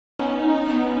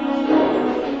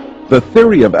The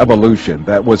theory of evolution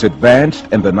that was advanced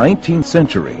in the 19th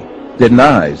century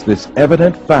denies this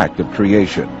evident fact of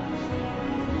creation.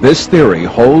 This theory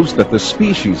holds that the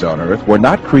species on Earth were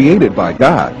not created by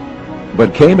God,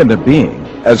 but came into being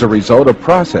as a result of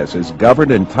processes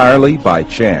governed entirely by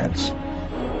chance.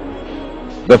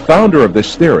 The founder of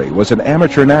this theory was an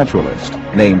amateur naturalist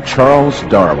named Charles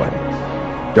Darwin.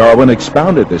 Darwin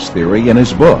expounded this theory in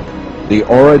his book, The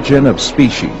Origin of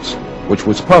Species, which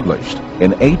was published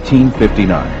in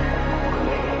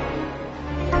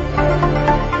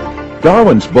 1859.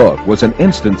 Darwin's book was an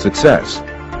instant success,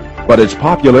 but its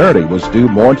popularity was due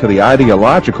more to the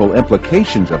ideological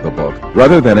implications of the book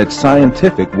rather than its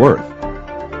scientific worth.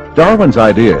 Darwin's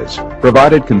ideas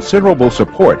provided considerable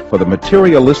support for the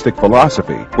materialistic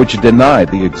philosophy which denied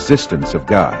the existence of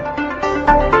God.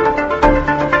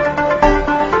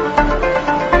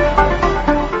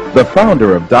 The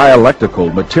founder of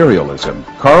dialectical materialism,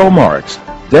 Karl Marx,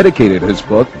 dedicated his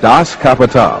book Das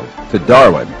Kapital to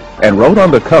Darwin and wrote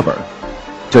on the cover,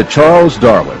 "To Charles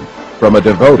Darwin, from a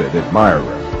devoted admirer."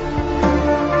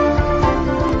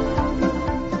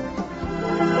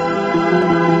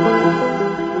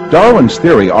 Darwin's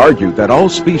theory argued that all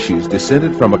species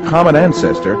descended from a common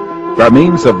ancestor by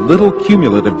means of little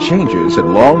cumulative changes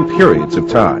in long periods of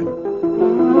time.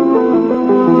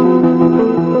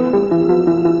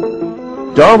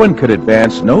 Darwin could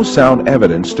advance no sound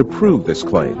evidence to prove this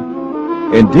claim.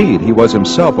 Indeed, he was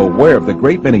himself aware of the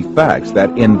great many facts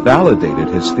that invalidated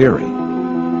his theory.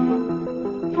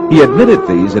 He admitted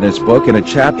these in his book in a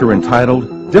chapter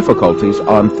entitled Difficulties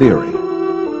on Theory.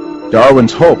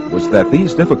 Darwin's hope was that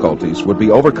these difficulties would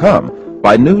be overcome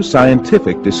by new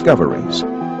scientific discoveries.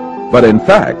 But in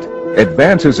fact,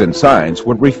 advances in science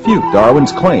would refute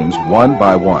Darwin's claims one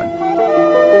by one.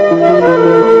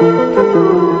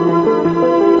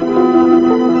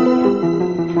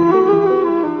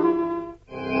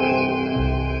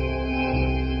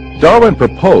 Darwin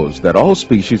proposed that all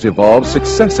species evolved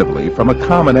successively from a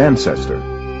common ancestor.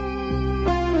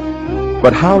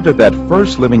 But how did that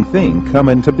first living thing come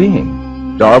into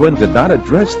being? Darwin did not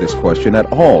address this question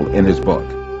at all in his book.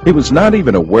 He was not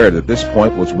even aware that this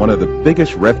point was one of the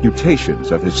biggest refutations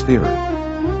of his theory.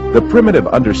 The primitive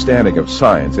understanding of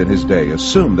science in his day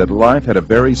assumed that life had a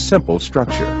very simple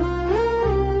structure.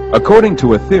 According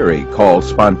to a theory called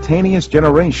spontaneous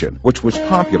generation, which was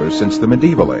popular since the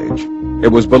medieval age,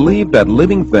 it was believed that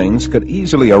living things could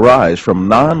easily arise from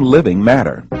non-living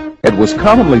matter. It was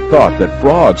commonly thought that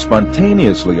frogs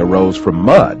spontaneously arose from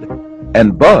mud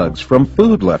and bugs from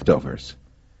food leftovers.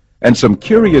 And some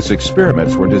curious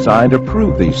experiments were designed to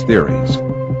prove these theories.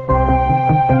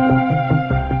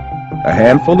 A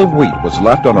handful of wheat was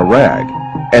left on a rag,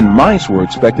 and mice were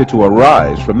expected to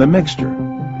arise from the mixture.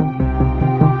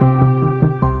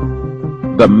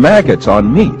 The maggots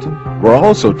on meat were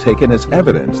also taken as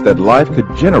evidence that life could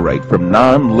generate from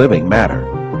non-living matter.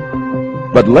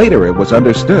 But later it was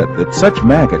understood that such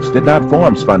maggots did not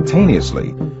form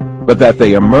spontaneously, but that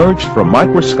they emerged from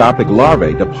microscopic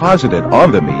larvae deposited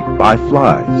on the meat by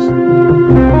flies.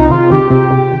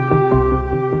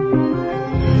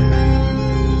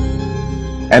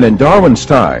 And in Darwin's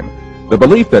time, the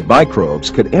belief that microbes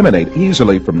could emanate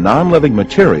easily from non-living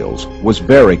materials was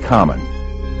very common.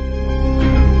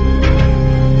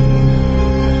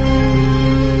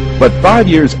 But 5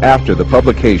 years after the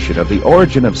publication of The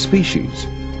Origin of Species,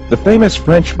 the famous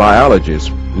French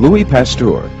biologist Louis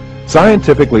Pasteur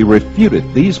scientifically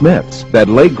refuted these myths that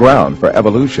laid ground for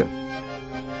evolution.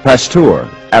 Pasteur,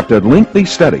 after lengthy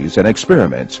studies and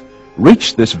experiments,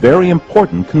 reached this very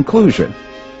important conclusion.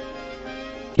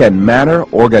 Can matter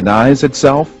organize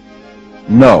itself?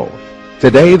 No.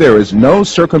 Today there is no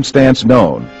circumstance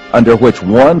known under which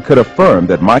one could affirm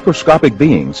that microscopic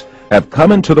beings have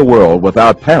come into the world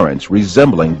without parents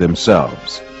resembling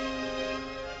themselves.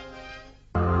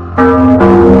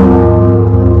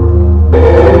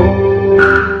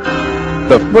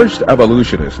 The first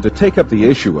evolutionist to take up the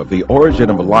issue of the origin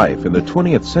of life in the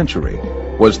 20th century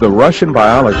was the Russian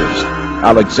biologist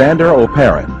Alexander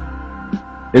Oparin.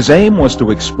 His aim was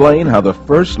to explain how the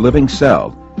first living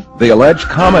cell, the alleged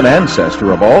common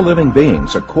ancestor of all living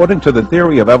beings according to the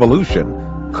theory of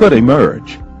evolution, could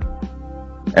emerge.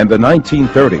 In the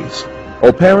 1930s,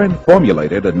 Oparin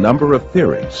formulated a number of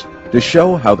theories to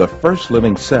show how the first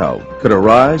living cell could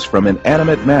arise from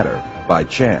inanimate matter by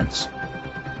chance.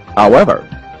 However,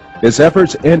 his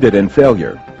efforts ended in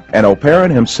failure, and Oparin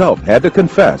himself had to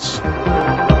confess.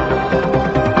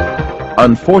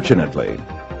 Unfortunately,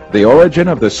 the origin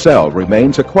of the cell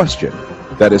remains a question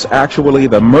that is actually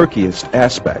the murkiest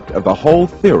aspect of the whole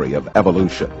theory of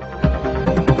evolution.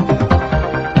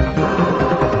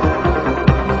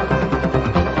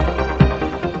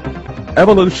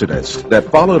 Evolutionists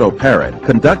that followed O'Parent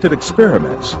conducted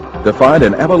experiments to find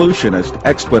an evolutionist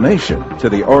explanation to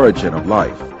the origin of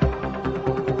life.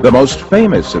 The most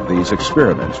famous of these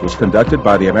experiments was conducted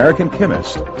by the American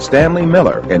chemist Stanley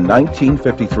Miller in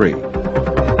 1953.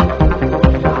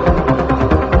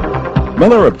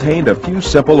 Miller obtained a few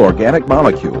simple organic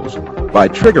molecules by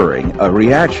triggering a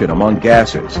reaction among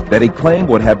gases that he claimed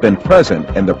would have been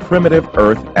present in the primitive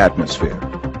Earth atmosphere.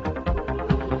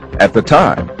 At the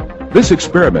time, this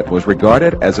experiment was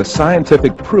regarded as a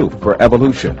scientific proof for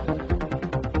evolution.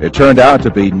 It turned out to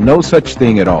be no such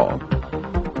thing at all.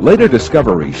 Later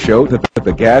discoveries showed that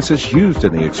the gases used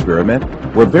in the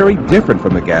experiment were very different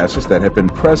from the gases that had been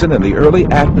present in the early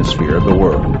atmosphere of the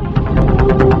world.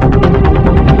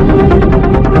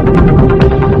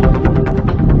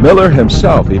 Miller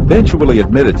himself eventually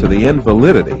admitted to the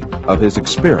invalidity of his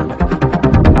experiment.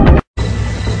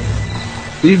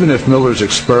 Even if Miller's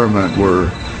experiment were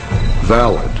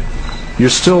valid, you're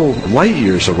still light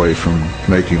years away from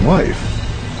making life.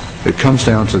 It comes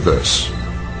down to this.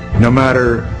 No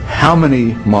matter how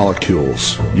many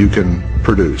molecules you can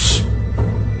produce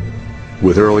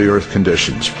with early Earth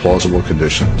conditions, plausible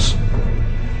conditions,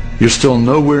 you're still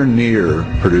nowhere near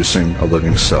producing a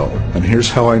living cell. And here's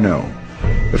how I know.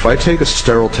 If I take a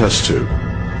sterile test tube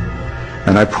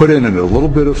and I put in it a little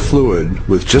bit of fluid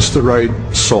with just the right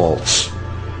salts,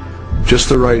 just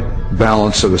the right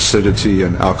balance of acidity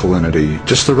and alkalinity,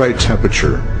 just the right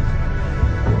temperature,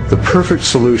 the perfect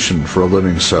solution for a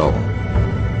living cell,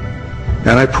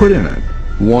 and I put in it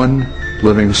one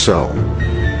living cell.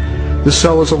 This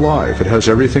cell is alive. It has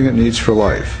everything it needs for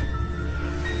life.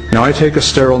 Now I take a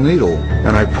sterile needle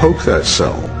and I poke that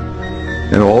cell,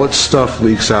 and all its stuff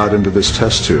leaks out into this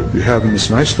test tube. You have in this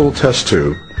nice little test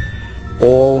tube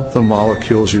all the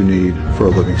molecules you need for a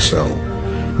living cell.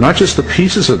 Not just the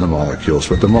pieces of the molecules,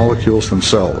 but the molecules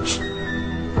themselves.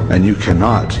 And you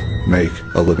cannot make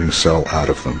a living cell out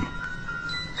of them.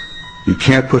 You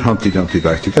can't put Humpty Dumpty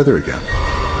back together again.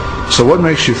 So what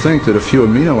makes you think that a few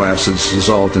amino acids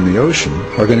dissolved in the ocean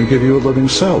are going to give you a living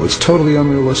cell? It's totally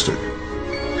unrealistic.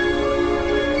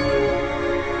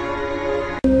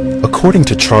 According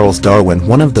to Charles Darwin,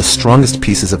 one of the strongest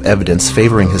pieces of evidence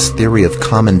favoring his theory of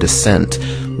common descent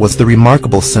was the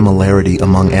remarkable similarity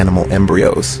among animal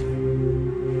embryos.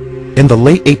 In the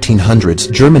late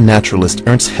 1800s, German naturalist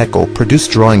Ernst Haeckel produced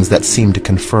drawings that seemed to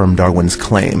confirm Darwin's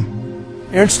claim.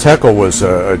 Ernst Haeckel was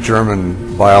a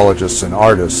German biologist and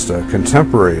artist, a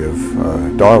contemporary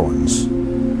of Darwin's,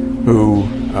 who,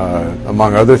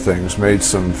 among other things, made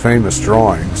some famous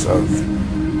drawings of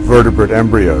vertebrate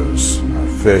embryos,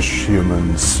 fish,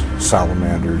 humans,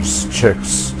 salamanders,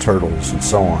 chicks, turtles, and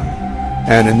so on.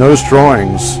 And in those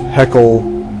drawings, Haeckel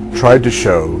tried to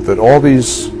show that all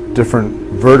these different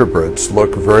vertebrates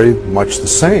look very much the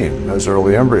same as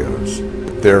early embryos.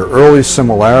 Their early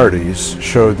similarities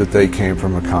showed that they came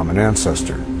from a common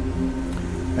ancestor,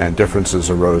 and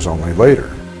differences arose only later.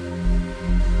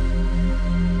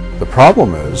 The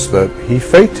problem is that he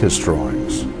faked his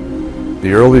drawings.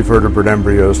 The early vertebrate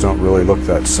embryos don't really look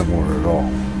that similar at all.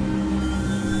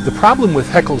 The problem with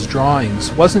Haeckel's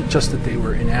drawings wasn't just that they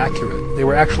were inaccurate, they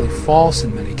were actually false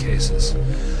in many cases.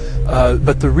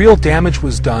 But the real damage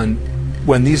was done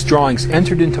when these drawings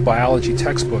entered into biology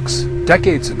textbooks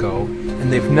decades ago,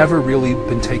 and they've never really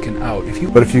been taken out.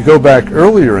 But if you go back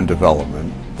earlier in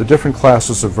development, the different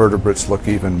classes of vertebrates look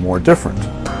even more different.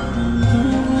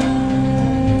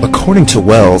 According to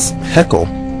Wells, Haeckel,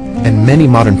 and many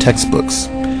modern textbooks,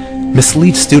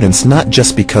 mislead students not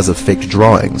just because of faked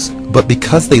drawings, but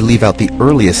because they leave out the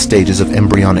earliest stages of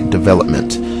embryonic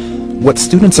development. What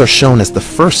students are shown as the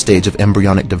first stage of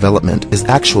embryonic development is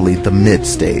actually the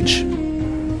mid-stage.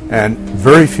 And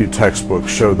very few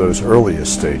textbooks show those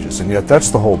earliest stages, and yet that's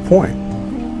the whole point.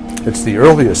 It's the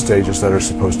earliest stages that are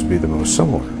supposed to be the most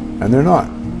similar, and they're not.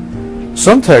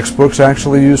 Some textbooks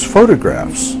actually use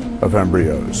photographs of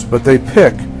embryos, but they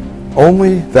pick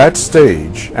only that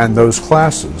stage and those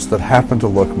classes that happen to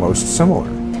look most similar.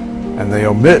 And they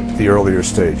omit the earlier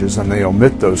stages, and they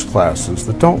omit those classes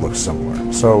that don't look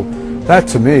similar. So that,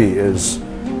 to me, is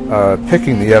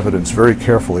picking the evidence very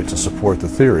carefully to support the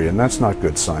theory, and that's not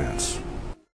good science.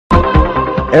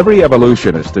 Every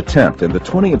evolutionist attempt in the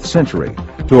 20th century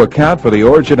to account for the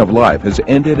origin of life has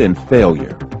ended in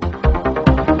failure.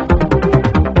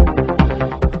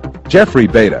 Jeffrey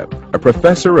Beta, a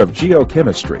professor of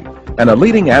geochemistry and a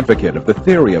leading advocate of the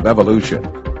theory of evolution,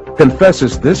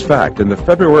 confesses this fact in the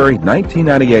February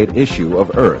 1998 issue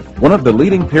of Earth, one of the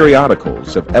leading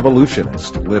periodicals of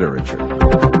evolutionist literature.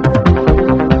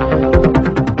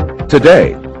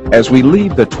 Today, as we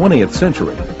leave the 20th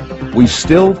century, we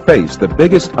still face the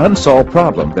biggest unsolved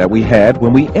problem that we had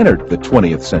when we entered the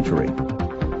 20th century.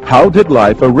 How did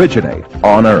life originate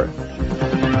on Earth?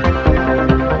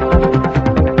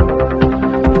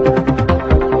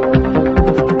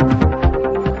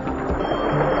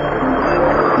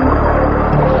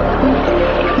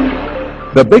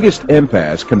 The biggest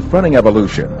impasse confronting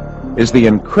evolution is the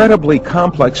incredibly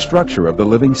complex structure of the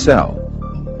living cell.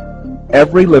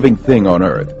 Every living thing on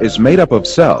Earth is made up of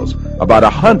cells about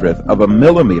 1/100th of a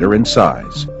millimeter in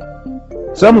size.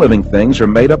 Some living things are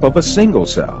made up of a single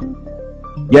cell.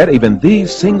 Yet even these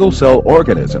single-cell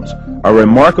organisms are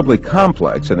remarkably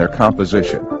complex in their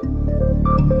composition.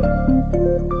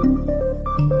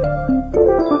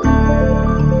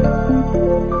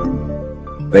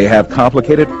 They have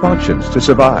complicated functions to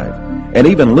survive, and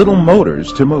even little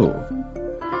motors to move.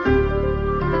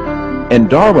 In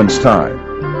Darwin's time,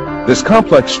 this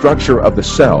complex structure of the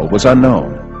cell was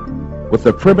unknown. With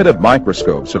the primitive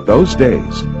microscopes of those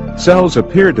days, cells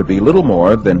appeared to be little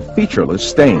more than featureless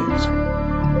stains.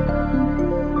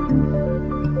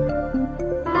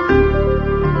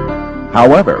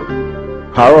 However,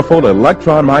 powerful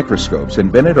electron microscopes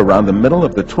invented around the middle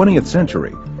of the 20th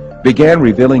century began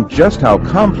revealing just how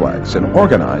complex and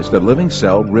organized a living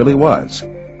cell really was.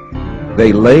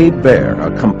 They laid bare a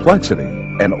complexity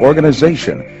and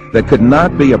organization that could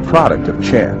not be a product of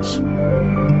chance.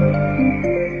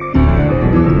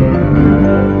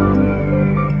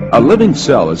 A living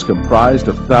cell is comprised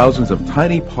of thousands of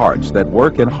tiny parts that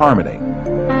work in harmony.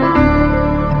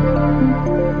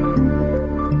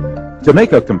 To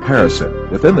make a comparison,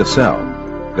 within the cell,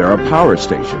 there are power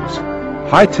stations,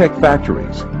 high-tech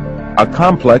factories, a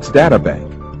complex data bank,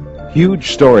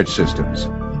 huge storage systems,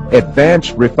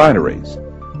 advanced refineries,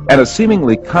 and a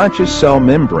seemingly conscious cell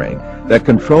membrane that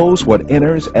controls what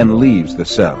enters and leaves the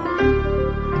cell.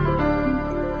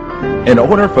 In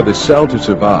order for the cell to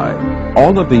survive,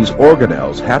 all of these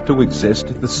organelles have to exist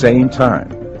at the same time.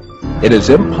 It is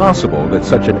impossible that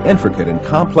such an intricate and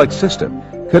complex system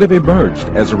could have emerged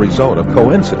as a result of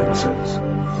coincidences.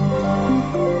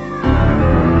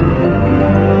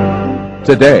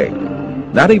 Today,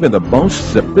 not even the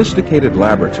most sophisticated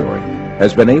laboratory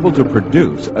has been able to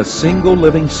produce a single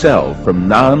living cell from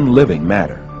non-living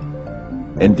matter.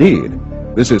 Indeed,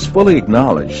 this is fully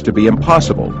acknowledged to be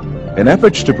impossible, and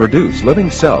efforts to produce living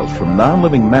cells from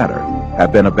non-living matter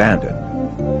have been abandoned.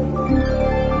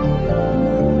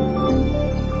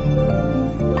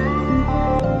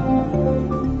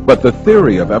 But the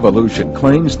theory of evolution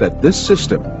claims that this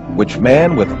system, which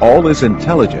man with all his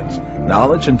intelligence,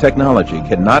 knowledge, and technology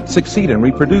cannot succeed in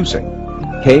reproducing,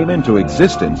 came into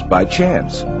existence by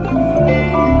chance.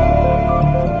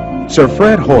 Sir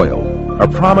Fred Hoyle, a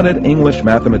prominent English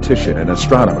mathematician and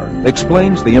astronomer,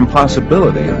 explains the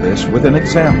impossibility of this with an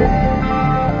example.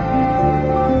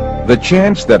 The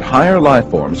chance that higher life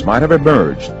forms might have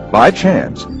emerged by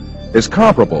chance is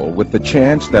comparable with the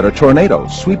chance that a tornado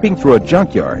sweeping through a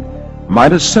junkyard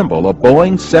might assemble a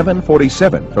Boeing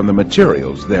 747 from the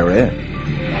materials therein.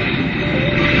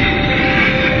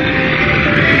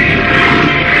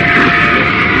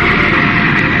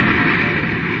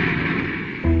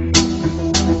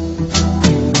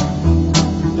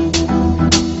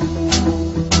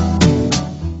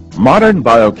 Modern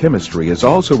biochemistry has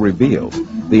also revealed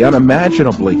the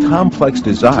unimaginably complex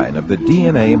design of the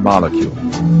DNA molecule.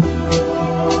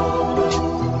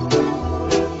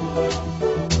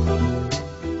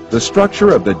 The structure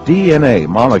of the DNA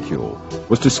molecule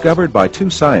was discovered by two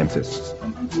scientists,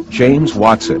 James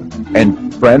Watson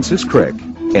and Francis Crick,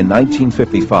 in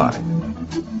 1955.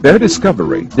 Their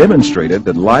discovery demonstrated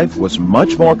that life was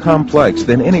much more complex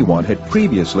than anyone had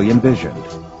previously envisioned.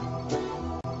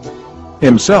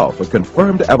 Himself a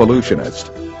confirmed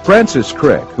evolutionist, Francis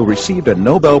Crick, who received a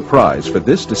Nobel Prize for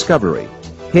this discovery,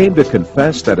 came to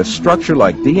confess that a structure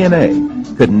like DNA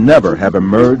could never have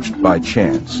emerged by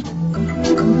chance.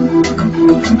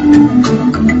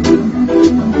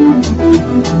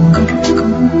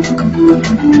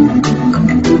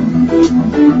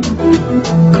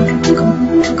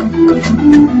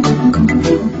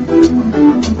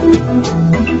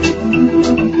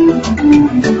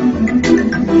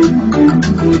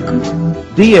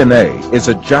 DNA is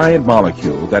a giant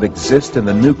molecule that exists in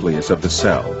the nucleus of the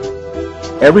cell.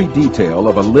 Every detail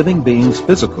of a living being's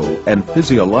physical and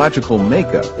physiological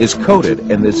makeup is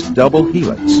coded in this double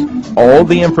helix. All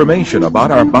the information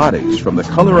about our bodies, from the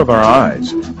color of our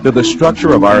eyes to the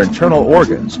structure of our internal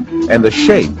organs and the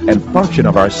shape and function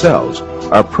of our cells,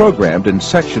 are programmed in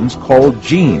sections called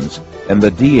genes in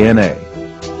the DNA.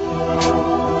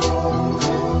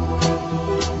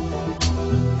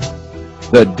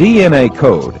 The DNA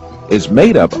code is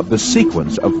made up of the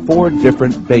sequence of 4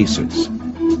 different bases.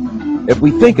 If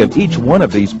we think of each one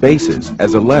of these bases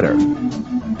as a letter,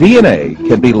 DNA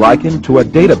can be likened to a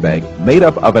databank made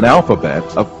up of an alphabet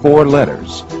of 4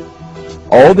 letters.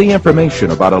 All the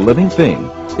information about a living thing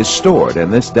is stored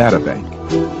in this databank.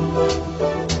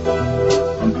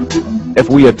 If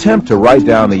we attempt to write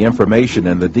down the information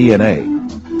in the DNA,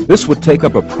 this would take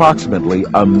up approximately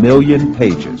 1,000,000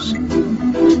 pages.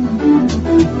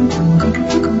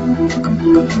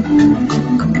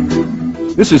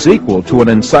 This is equal to an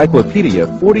encyclopedia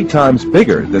 40 times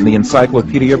bigger than the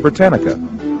Encyclopedia Britannica,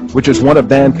 which is one of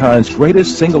mankind's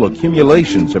greatest single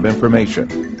accumulations of information.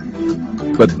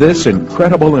 But this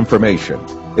incredible information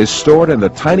is stored in the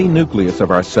tiny nucleus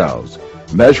of our cells,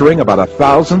 measuring about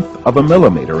 1,000th of a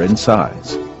millimeter in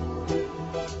size.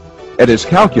 It is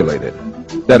calculated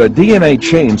that a DNA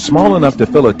chain small enough to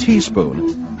fill a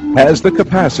teaspoon has the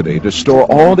capacity to store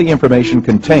all the information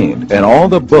contained in all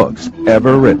the books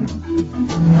ever written.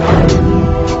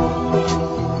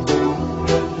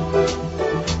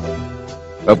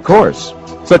 Of course,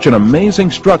 such an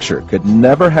amazing structure could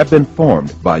never have been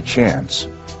formed by chance.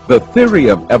 The theory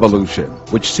of evolution,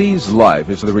 which sees life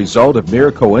as the result of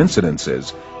mere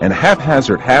coincidences and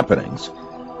haphazard happenings,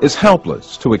 is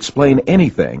helpless to explain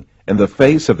anything in the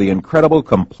face of the incredible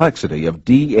complexity of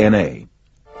DNA.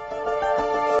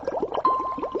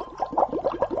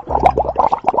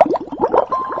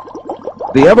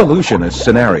 The evolutionist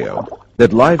scenario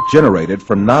that life generated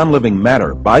from non-living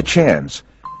matter by chance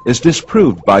is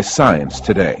disproved by science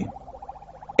today.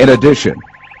 In addition,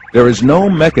 there is no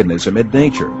mechanism in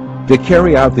nature to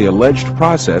carry out the alleged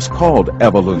process called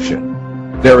evolution.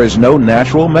 There is no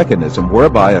natural mechanism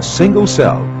whereby a single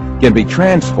cell can be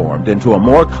transformed into a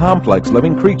more complex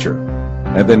living creature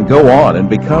and then go on and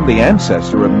become the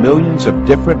ancestor of millions of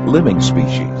different living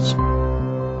species.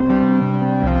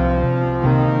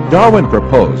 Darwin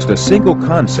proposed a single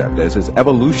concept as his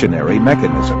evolutionary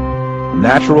mechanism: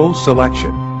 natural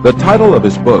selection. The title of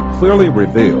his book clearly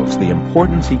reveals the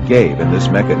importance he gave in this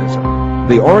mechanism: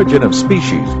 the origin of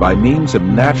species by means of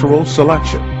natural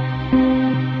selection.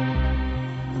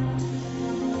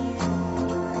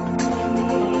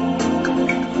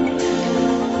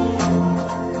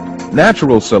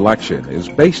 Natural selection is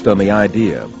based on the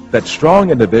idea that strong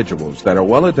individuals that are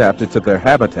well adapted to their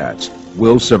habitats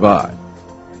will survive.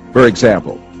 For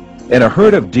example, in a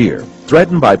herd of deer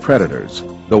threatened by predators,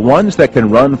 the ones that can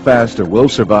run faster will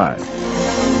survive.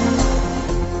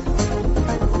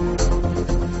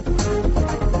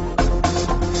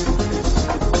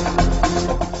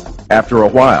 After a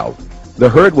while, the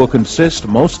herd will consist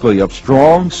mostly of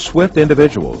strong, swift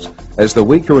individuals as the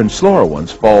weaker and slower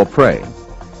ones fall prey.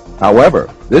 However,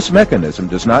 this mechanism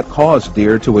does not cause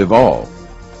deer to evolve.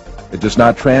 It does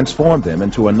not transform them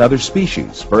into another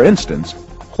species, for instance,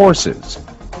 horses.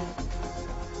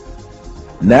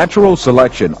 Natural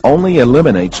selection only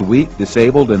eliminates weak,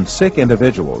 disabled, and sick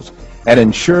individuals and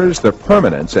ensures the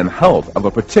permanence and health of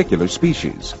a particular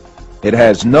species. It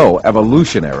has no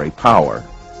evolutionary power.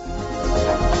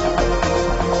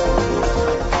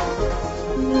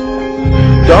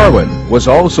 Darwin was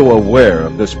also aware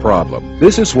of this problem.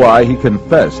 This is why he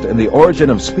confessed in The Origin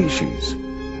of Species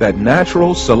that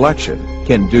natural selection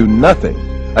can do nothing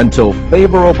until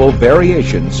favorable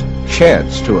variations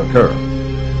chance to occur.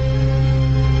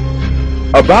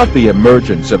 About the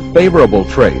emergence of favorable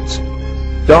traits,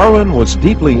 Darwin was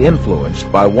deeply influenced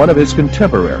by one of his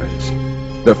contemporaries,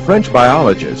 the French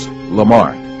biologist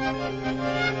Lamarck.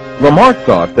 Lamarck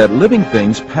thought that living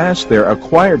things pass their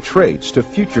acquired traits to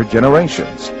future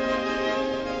generations.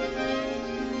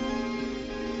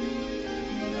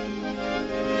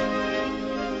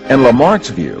 In Lamarck's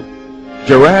view,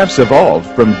 giraffes evolved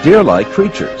from deer-like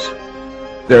creatures.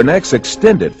 Their necks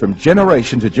extended from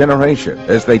generation to generation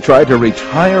as they tried to reach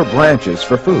higher branches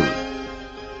for food.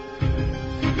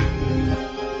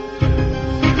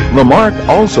 Lamarck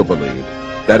also believed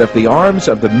that if the arms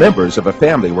of the members of a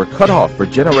family were cut off for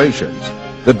generations,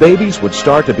 the babies would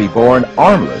start to be born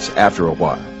armless after a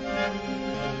while.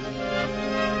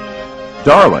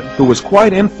 Darwin, who was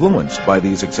quite influenced by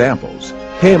these examples,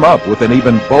 came up with an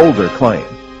even bolder claim.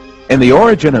 In The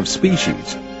Origin of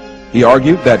Species, he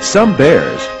argued that some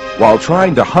bears, while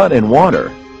trying to hunt in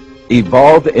water,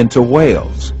 evolved into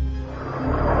whales.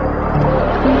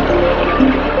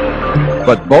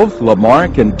 But both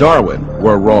Lamarck and Darwin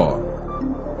were wrong.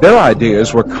 Their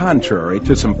ideas were contrary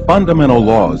to some fundamental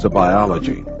laws of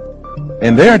biology.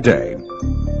 In their day,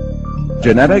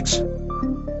 genetics,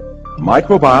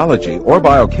 microbiology, or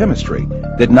biochemistry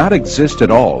did not exist at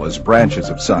all as branches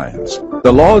of science.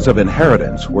 The laws of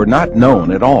inheritance were not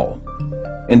known at all.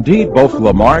 Indeed, both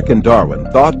Lamarck and Darwin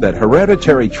thought that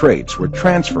hereditary traits were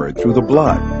transferred through the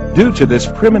blood. Due to this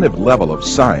primitive level of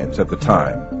science at the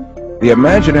time, the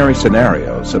imaginary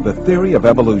scenarios of the theory of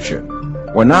evolution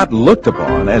were not looked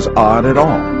upon as odd at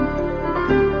all.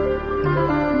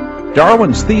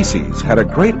 Darwin's theses had a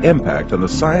great impact on the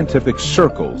scientific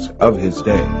circles of his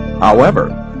day. However,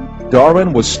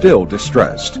 Darwin was still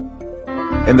distressed.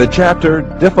 In the chapter,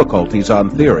 Difficulties on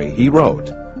Theory, he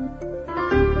wrote,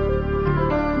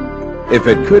 "If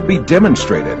it could be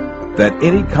demonstrated that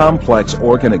any complex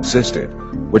organ existed,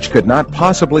 which could not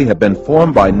possibly have been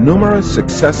formed by numerous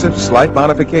successive slight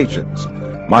modifications,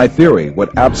 my theory would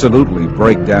absolutely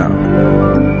break down."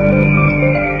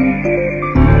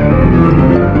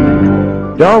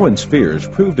 Darwin's fears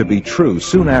proved to be true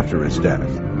soon after his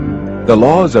death. The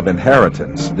laws of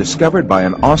inheritance, discovered by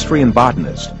an Austrian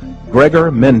botanist, Gregor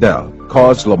Mendel,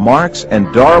 caused Lamarck's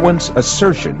and Darwin's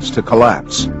assertions to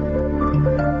collapse.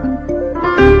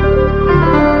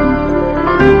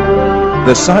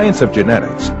 The science of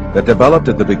genetics that developed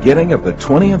at the beginning of the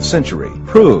 20th century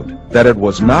proved that it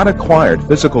was not acquired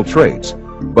physical traits,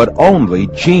 but only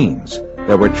genes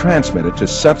that were transmitted to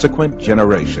subsequent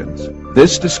generations.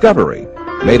 This discovery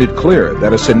made it clear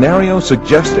that a scenario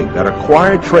suggesting that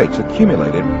acquired traits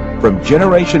accumulated from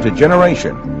generation to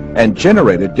generation and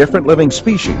generated different living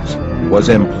species was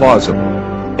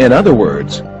implausible. In other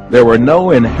words, there were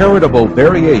no inheritable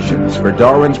variations for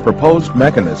Darwin's proposed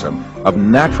mechanism of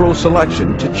natural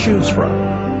selection to choose from.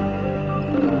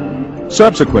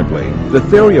 Subsequently, the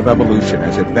theory of evolution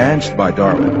as advanced by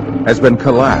Darwin has been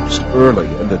collapsed early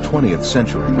in the 20th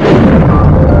century.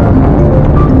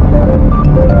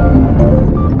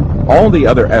 All the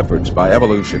other efforts by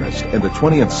evolutionists in the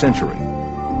 20th century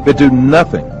could do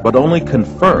nothing but only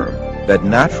confirm that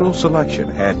natural selection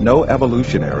had no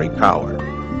evolutionary power.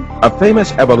 A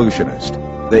famous evolutionist,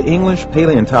 the English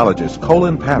paleontologist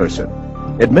Colin Patterson,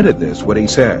 admitted this when he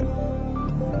said,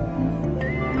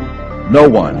 "No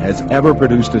one has ever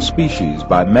produced a species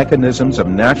by mechanisms of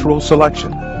natural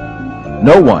selection.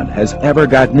 No one has ever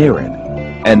got near it,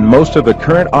 and most of the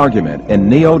current argument in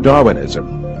neo-Darwinism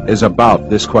is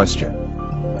about this question."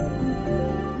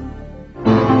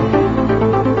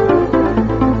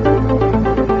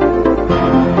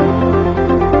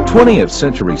 "20th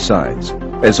century science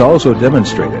has also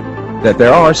demonstrated that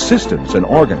there are systems and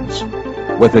organs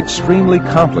with extremely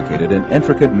complicated and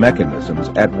intricate mechanisms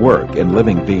at work in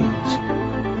living beings.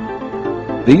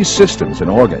 These systems and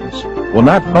organs will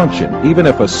not function even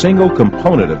if a single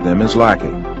component of them is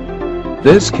lacking.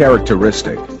 This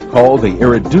characteristic, called the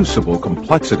irreducible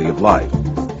complexity of life,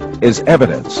 is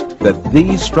evidence that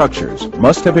these structures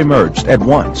must have emerged at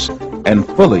once and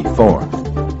fully formed.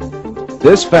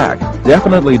 This fact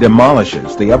definitely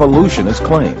demolishes the evolutionist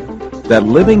claim that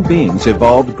living beings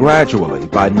evolved gradually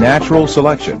by natural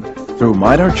selection through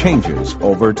minor changes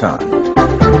over time."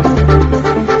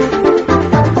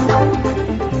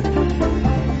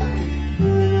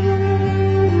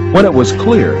 When it was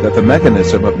clear that the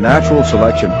mechanism of natural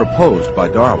selection proposed by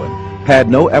Darwin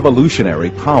had no evolutionary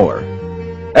power,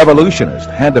 evolutionists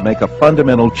had to make a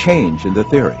fundamental change in the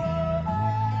theory.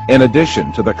 In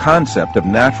addition to the concept of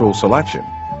natural selection,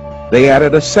 they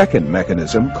added a second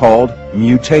mechanism called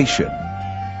mutation.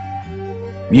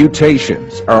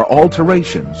 Mutations are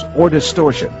alterations or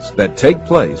distortions that take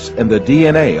place in the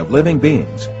DNA of living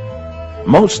beings,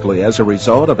 mostly as a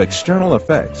result of external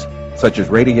effects such as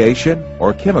radiation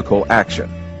or chemical action.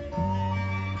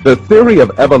 The theory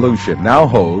of evolution now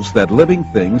holds that living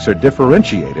things are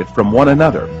differentiated from one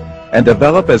another and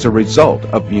develop as a result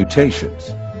of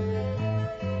mutations.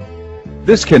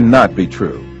 This cannot be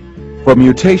true, for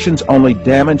mutations only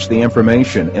damage the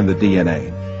information in the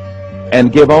DNA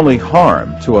and give only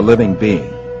harm to a living being.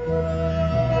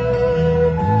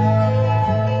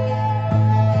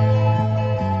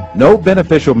 No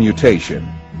beneficial mutation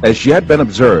has yet been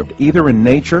observed either in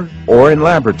nature or in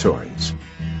laboratories.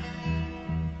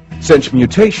 Since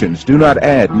mutations do not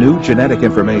add new genetic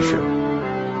information,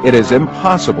 it is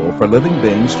impossible for living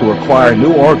beings to acquire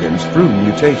new organs through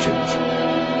mutations.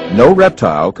 No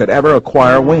reptile could ever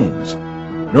acquire wings,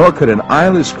 nor could an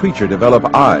eyeless creature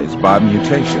develop eyes by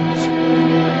mutations.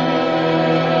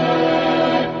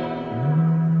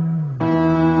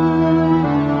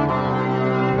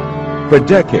 For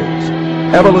decades,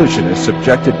 evolutionists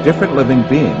subjected different living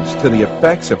beings to the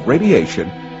effects of radiation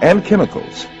and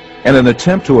chemicals in an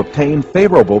attempt to obtain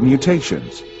favorable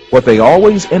mutations. What they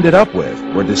always ended up with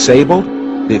were disabled,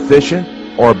 deficient,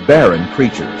 or barren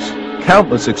creatures.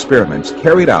 Countless experiments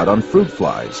carried out on fruit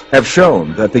flies have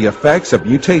shown that the effects of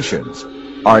mutations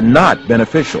are not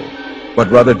beneficial, but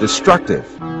rather destructive.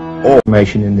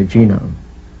 Information in the genome.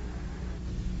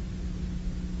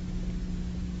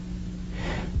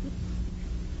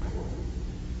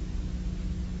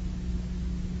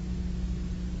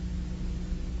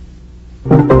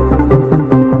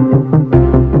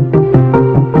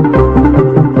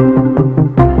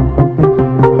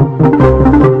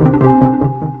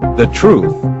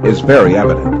 truth is very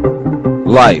evident.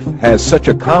 Life has such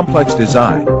a complex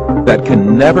design that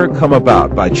can never come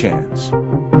about by chance.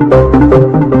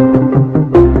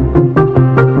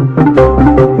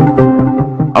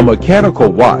 A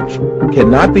mechanical watch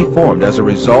cannot be formed as a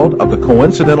result of the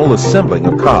coincidental assembling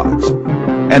of cogs,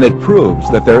 and it proves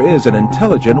that there is an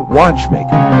intelligent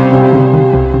watchmaker.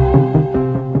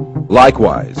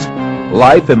 Likewise,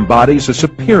 life embodies a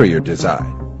superior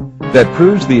design that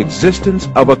proves the existence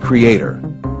of a creator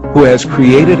who has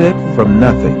created it from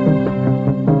nothing.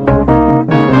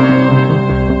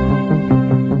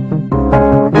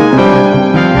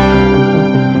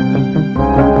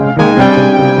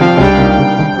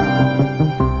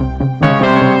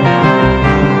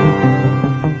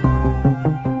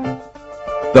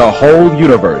 The whole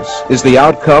universe is the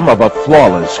outcome of a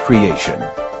flawless creation.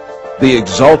 The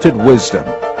exalted wisdom,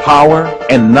 power,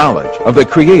 and knowledge of the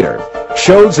Creator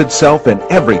shows itself in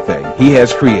everything He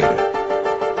has created.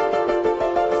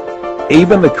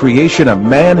 Even the creation of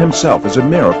man himself is a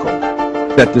miracle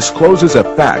that discloses a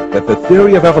fact that the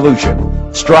theory of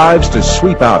evolution strives to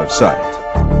sweep out of sight.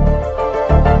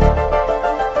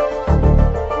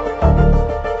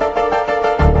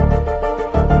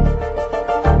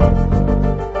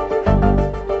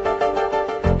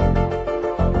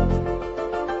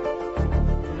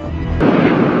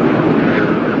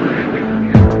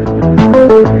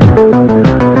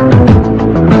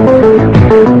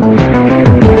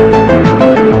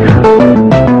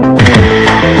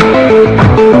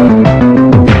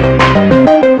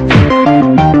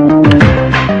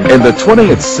 In the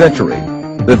 20th century,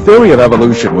 the theory of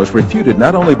evolution was refuted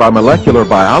not only by molecular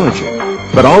biology,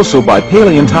 but also by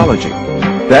paleontology,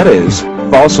 that is,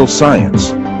 fossil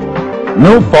science.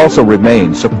 No fossil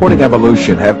remains supporting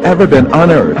evolution have ever been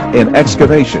unearthed in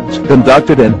excavations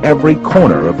conducted in every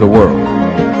corner of the world.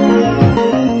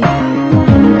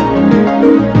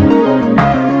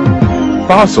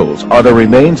 Fossils are the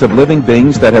remains of living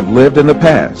beings that have lived in the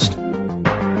past.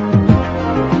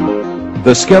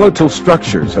 The skeletal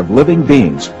structures of living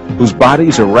beings whose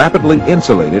bodies are rapidly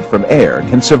insulated from air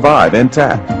can survive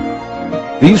intact.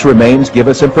 These remains give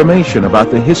us information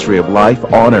about the history of life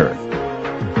on Earth.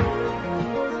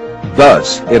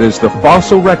 Thus, it is the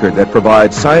fossil record that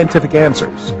provides scientific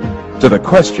answers to the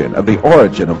question of the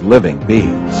origin of living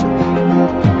beings.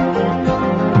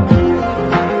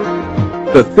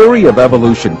 The theory of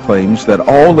evolution claims that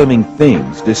all living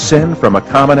things descend from a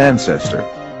common ancestor.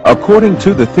 According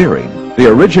to the theory, the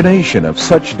origination of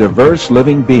such diverse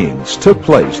living beings took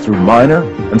place through minor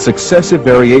and successive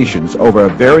variations over a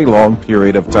very long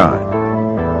period of time.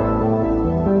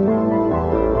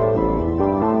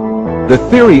 The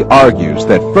theory argues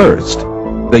that first,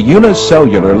 the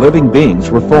unicellular living beings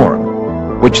were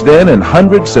formed, which then in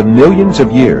hundreds of millions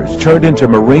of years turned into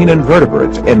marine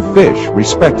invertebrates and fish,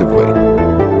 respectively.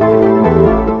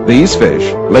 These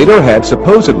fish later had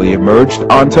supposedly emerged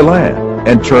onto land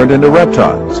and turned into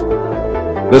reptiles.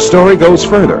 The story goes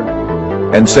further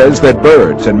and says that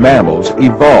birds and mammals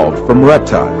evolved from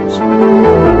reptiles.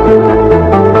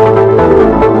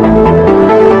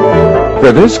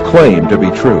 For this claim to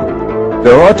be true,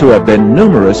 there ought to have been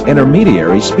numerous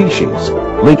intermediary species,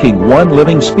 linking one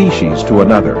living species to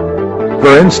another.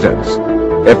 For instance,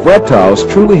 if reptiles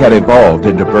truly had evolved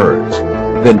into birds,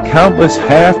 then countless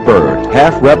half-bird,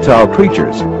 half-reptile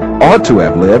creatures ought to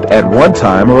have lived at one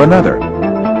time or another.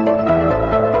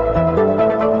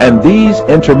 And these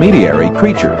intermediary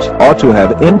creatures ought to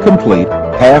have incomplete,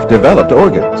 half-developed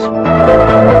organs.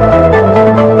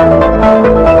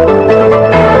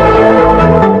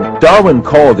 Darwin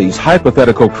called these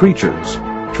hypothetical creatures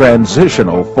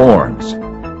transitional forms.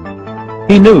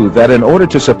 He knew that in order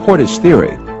to support his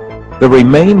theory, the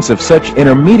remains of such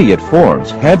intermediate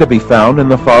forms had to be found in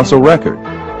the fossil record.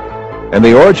 In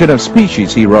The Origin of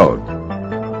Species, he wrote,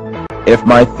 "If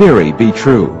my theory be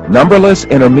true, numberless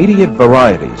intermediate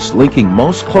varieties linking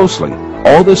most closely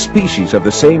all the species of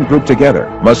the same group together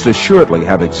must assuredly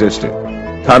have existed.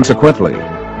 Consequently,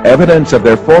 evidence of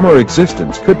their former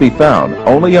existence could be found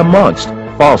only amongst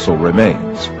fossil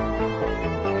remains."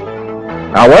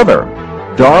 However,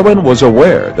 Darwin was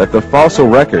aware that the fossil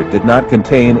record did not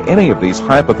contain any of these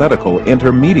hypothetical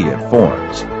intermediate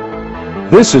forms.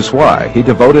 This is why he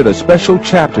devoted a special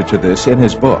chapter to this in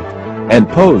his book and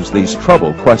posed these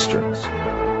troubled questions.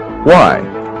 Why,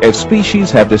 if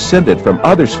species have descended from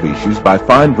other species by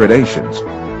fine gradations,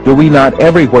 do we not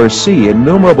everywhere see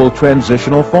innumerable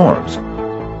transitional forms?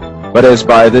 But as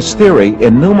by this theory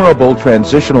innumerable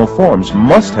transitional forms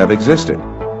must have existed,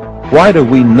 why do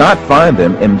we not find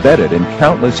them embedded in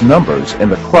countless numbers in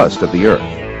the crust of the earth?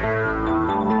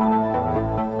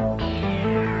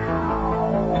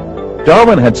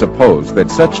 Darwin had supposed that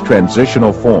such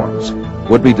transitional forms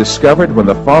would be discovered when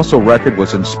the fossil record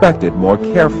was inspected more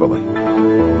carefully.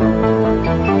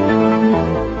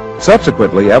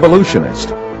 Subsequently,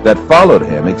 evolutionists that followed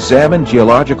him examined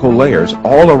geological layers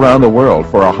all around the world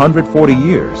for 140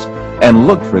 years and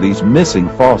looked for these missing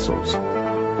fossils.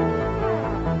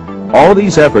 All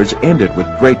these efforts ended with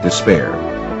great despair.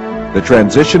 The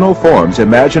transitional forms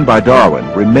imagined by Darwin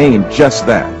remained just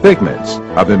that, figments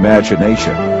of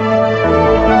imagination.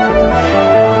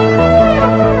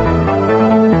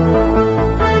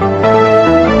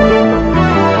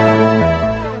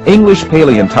 English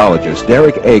paleontologist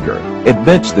Derek Ager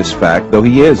admits this fact, though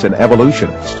he is an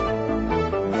evolutionist.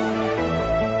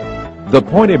 The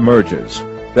point emerges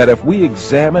that if we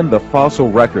examine the fossil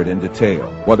record in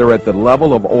detail, whether at the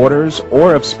level of orders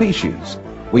or of species,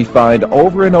 we find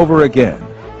over and over again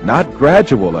not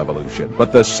gradual evolution,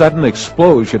 but the sudden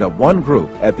explosion of one group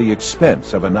at the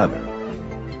expense of another.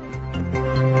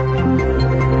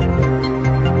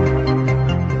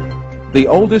 The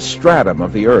oldest stratum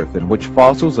of the Earth in which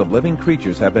fossils of living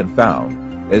creatures have been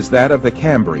found is that of the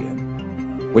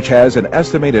Cambrian, which has an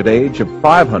estimated age of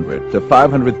 500 to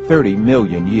 530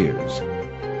 million years.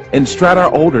 In strata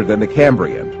older than the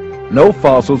Cambrian, no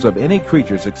fossils of any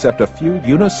creatures except a few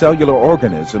unicellular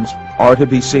organisms are to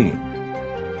be seen.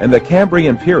 In the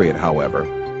Cambrian period, however,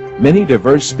 many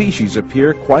diverse species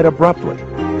appear quite abruptly.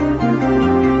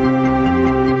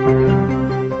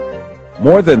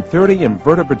 More than 30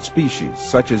 invertebrate species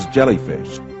such as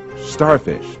jellyfish,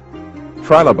 starfish,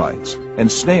 trilobites,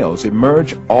 and snails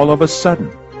emerge all of a sudden.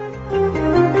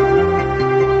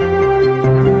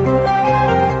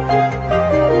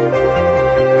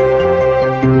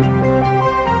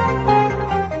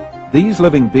 These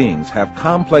living beings have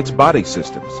complex body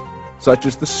systems, such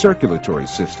as the circulatory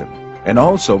system, and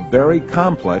also very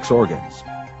complex organs.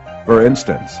 For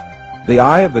instance, the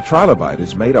eye of the trilobite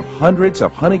is made of hundreds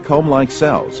of honeycomb-like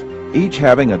cells, each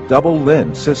having a double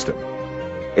lens system.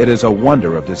 It is a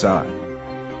wonder of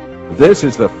design. This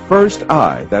is the first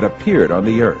eye that appeared on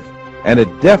the Earth, and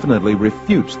it definitely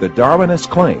refutes the Darwinist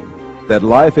claim that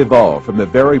life evolved from the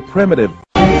very primitive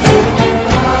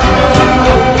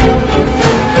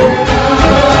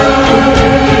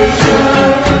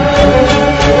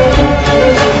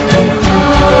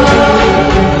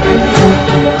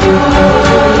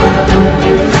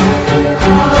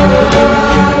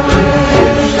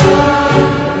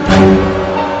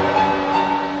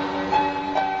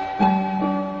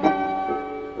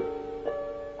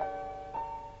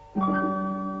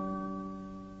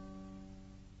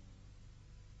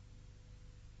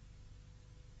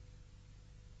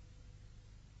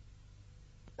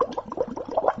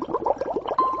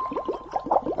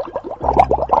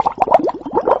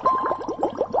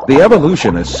The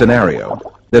evolutionist scenario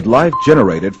that life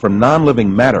generated from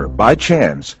non-living matter by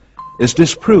chance is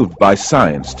disproved by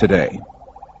science today.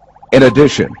 In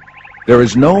addition, there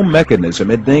is no mechanism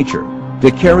in nature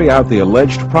to carry out the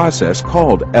alleged process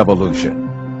called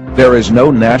evolution. There is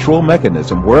no natural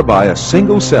mechanism whereby a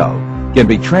single cell can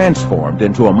be transformed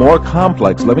into a more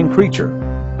complex living creature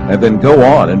and then go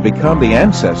on and become the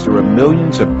ancestor of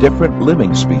millions of different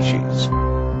living species.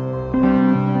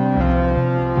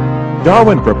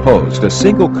 Darwin proposed a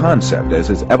single concept as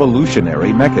his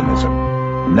evolutionary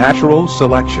mechanism: natural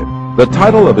selection. The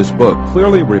title of his book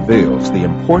clearly reveals the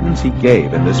importance he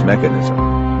gave in this mechanism: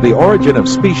 the origin of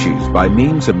species by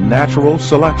means of natural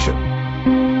selection.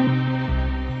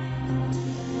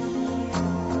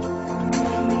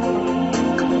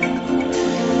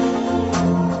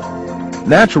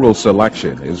 Natural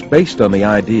selection is based on the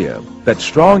idea that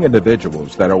strong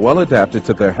individuals that are well adapted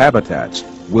to their habitats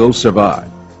will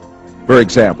survive. For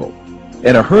example,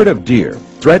 in a herd of deer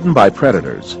threatened by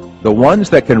predators, the ones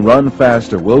that can run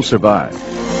faster will survive.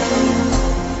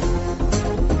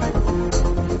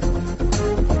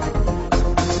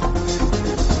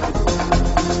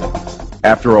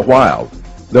 After a while,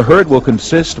 the herd will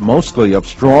consist mostly of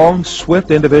strong,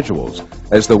 swift individuals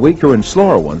as the weaker and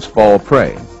slower ones fall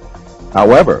prey.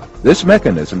 However, this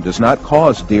mechanism does not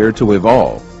cause deer to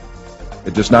evolve.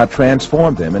 It does not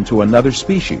transform them into another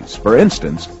species, for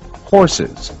instance,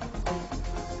 horses.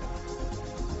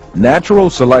 Natural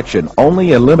selection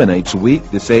only eliminates weak,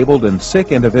 disabled, and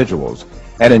sick individuals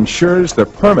and ensures the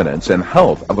permanence and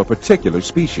health of a particular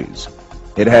species.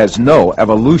 It has no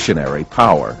evolutionary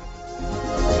power.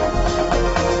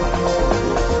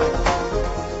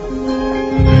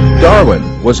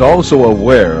 Darwin was also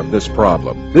aware of this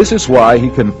problem. This is why he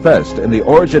confessed in The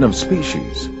Origin of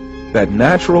Species that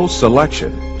natural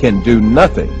selection can do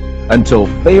nothing until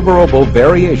favorable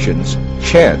variations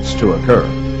chance to occur.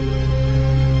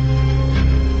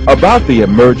 About the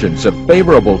emergence of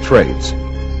favorable traits,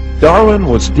 Darwin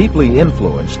was deeply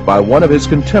influenced by one of his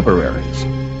contemporaries,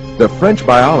 the French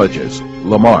biologist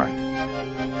Lamarck.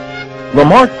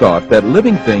 Lamarck thought that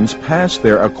living things pass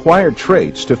their acquired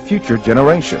traits to future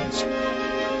generations.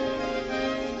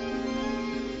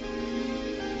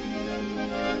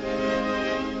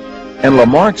 In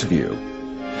Lamarck's view,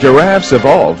 giraffes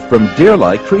evolved from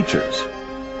deer-like creatures.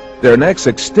 Their necks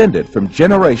extended from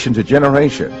generation to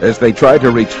generation as they tried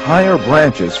to reach higher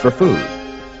branches for food.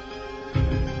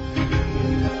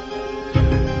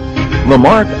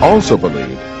 Lamarck also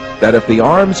believed that if the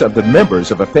arms of the members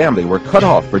of a family were cut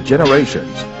off for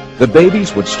generations, the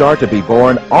babies would start to be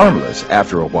born armless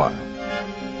after a while.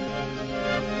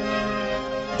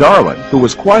 Darwin, who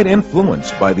was quite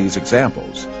influenced by these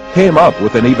examples, came up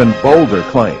with an even bolder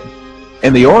claim.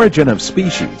 In The Origin of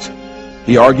Species,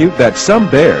 he argued that some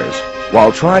bears,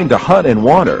 while trying to hunt in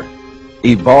water,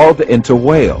 evolved into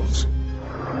whales.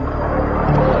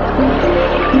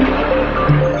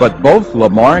 But both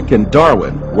Lamarck and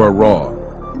Darwin were wrong.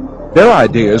 Their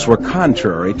ideas were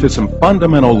contrary to some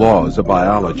fundamental laws of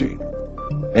biology.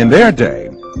 In their day,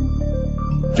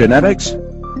 genetics,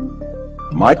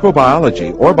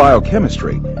 microbiology, or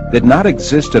biochemistry did not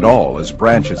exist at all as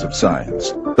branches of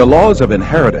science. The laws of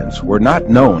inheritance were not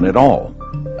known at all.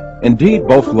 Indeed,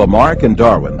 both Lamarck and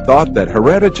Darwin thought that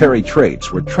hereditary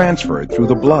traits were transferred through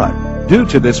the blood. Due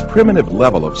to this primitive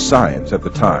level of science at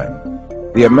the time,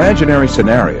 the imaginary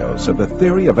scenarios of the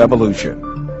theory of evolution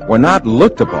were not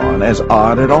looked upon as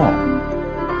odd at all.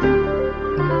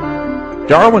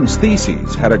 Darwin's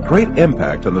theses had a great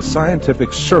impact on the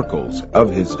scientific circles of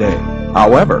his day.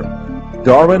 However,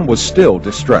 Darwin was still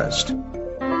distressed.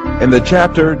 In the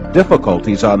chapter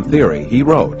Difficulties on Theory, he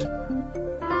wrote,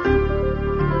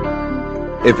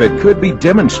 "If it could be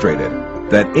demonstrated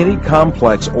that any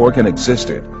complex organ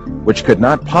existed which could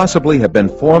not possibly have been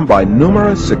formed by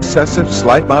numerous successive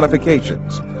slight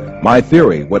modifications, my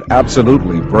theory would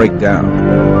absolutely break down."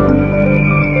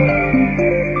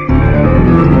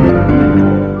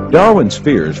 Darwin's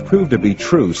fears proved to be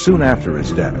true soon after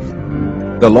his death.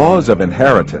 The laws of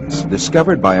inheritance,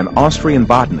 discovered by an Austrian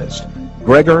botanist,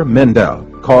 Gregor Mendel,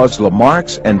 caused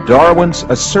Lamarck's and Darwin's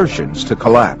assertions to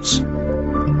collapse.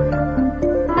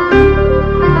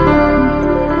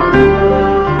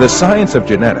 The science of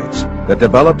genetics that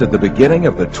developed at the beginning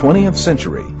of the 20th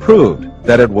century proved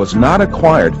that it was not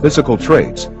acquired physical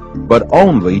traits, but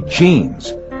only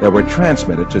genes that were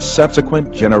transmitted to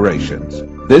subsequent generations.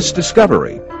 This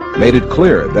discovery made it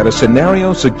clear that a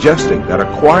scenario suggesting that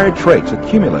acquired traits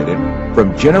accumulated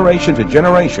from generation to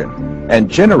generation and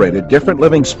generated different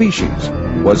living species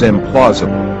was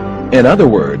implausible. In other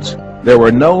words, there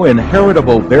were no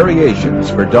inheritable variations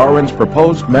for Darwin's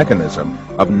proposed mechanism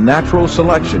of natural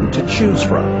selection to choose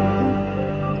from.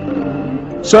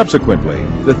 Subsequently,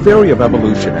 the theory of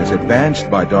evolution as advanced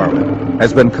by Darwin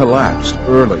has been collapsed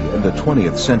early in the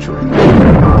 20th century.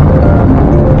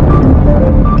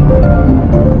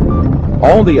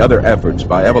 All the other efforts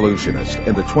by evolutionists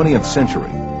in the 20th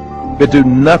century could do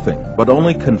nothing but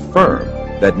only confirm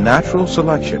that natural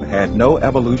selection had no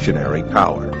evolutionary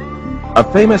power. A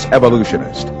famous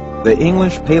evolutionist, the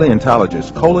English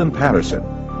paleontologist Colin Patterson,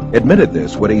 admitted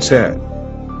this when he said,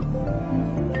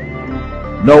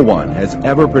 "No one has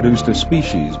ever produced a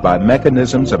species by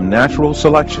mechanisms of natural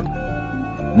selection.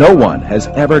 No one has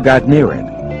ever got near it,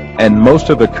 and most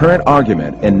of the current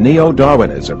argument in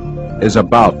neo-Darwinism is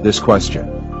about this question."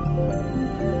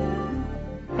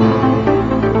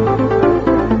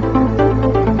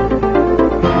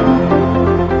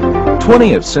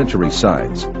 "20th century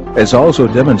science has also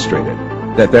demonstrated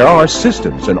that there are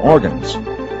systems and organs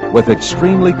with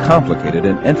extremely complicated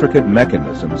and intricate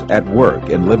mechanisms at work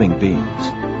in living beings.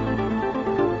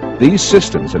 These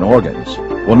systems and organs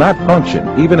will not function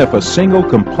even if a single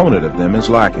component of them is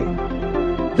lacking.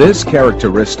 This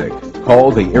characteristic,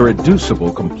 called the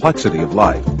irreducible complexity of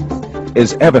life,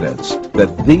 is evidence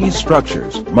that these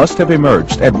structures must have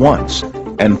emerged at once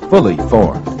and fully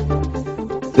formed.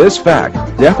 This fact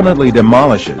definitely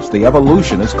demolishes the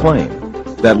evolutionist claim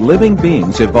that living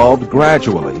beings evolved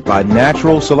gradually by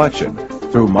natural selection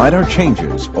through minor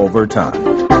changes over time."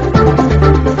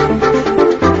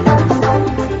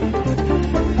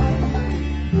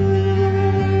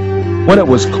 When it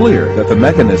was clear that the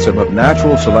mechanism of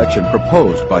natural selection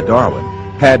proposed by Darwin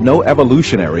had no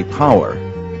evolutionary power,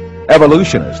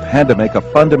 evolutionists had to make a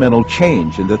fundamental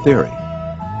change in the theory.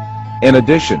 In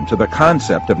addition to the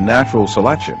concept of natural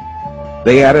selection,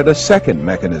 they added a second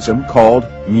mechanism called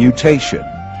mutation.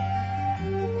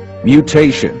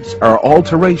 Mutations are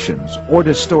alterations or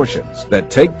distortions that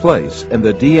take place in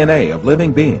the DNA of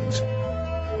living beings.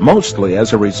 mostly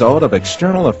as a result of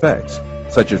external effects,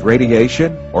 such as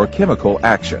radiation or chemical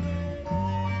action.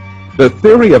 The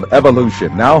theory of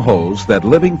evolution now holds that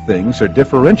living things are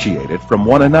differentiated from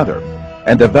one another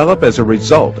and develop as a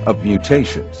result of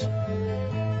mutations.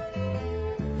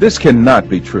 This cannot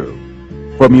be true,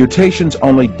 for mutations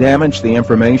only damage the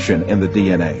information in the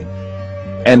DNA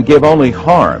and give only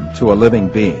harm to a living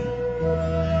being.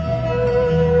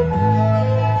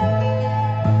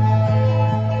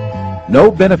 No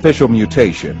beneficial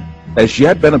mutation has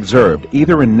yet been observed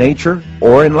either in nature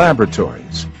or in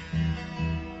laboratories.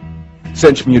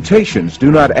 Since mutations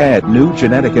do not add new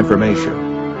genetic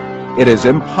information, it is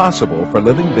impossible for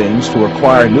living beings to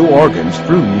acquire new organs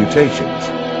through mutations.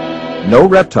 No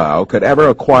reptile could ever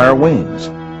acquire wings,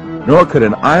 nor could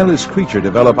an eyeless creature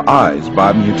develop eyes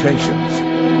by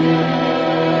mutations.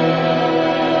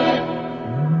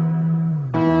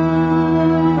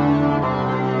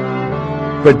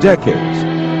 For decades,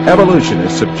 evolution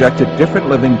has subjected different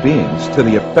living beings to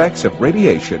the effects of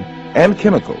radiation and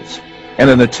chemicals in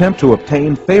an attempt to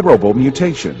obtain favorable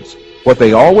mutations. What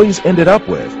they always ended up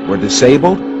with were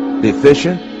disabled,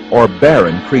 deficient, or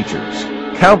barren creatures.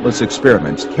 Countless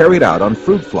experiments carried out on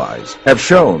fruit flies have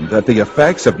shown that the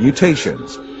effects of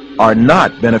mutations are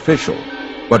not beneficial,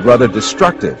 but rather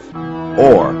destructive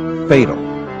or fatal.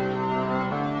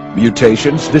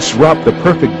 Mutations disrupt the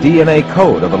perfect DNA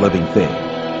code of a living thing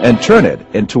and turn it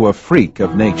into a freak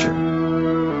of nature.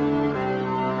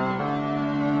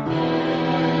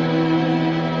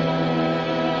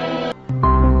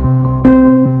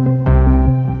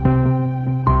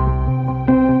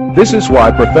 This is why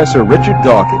Professor Richard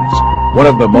Dawkins, one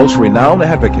of the most renowned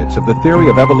advocates of the theory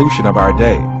of evolution of our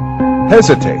day,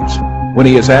 hesitates when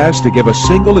he is asked to give a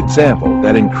single example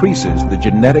that increases the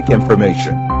genetic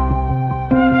information.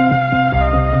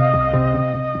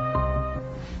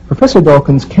 Professor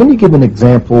Dawkins, can you give an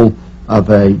example of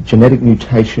a genetic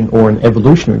mutation or an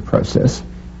evolutionary process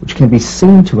which can be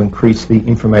seen to increase the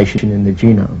information in the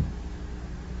genome?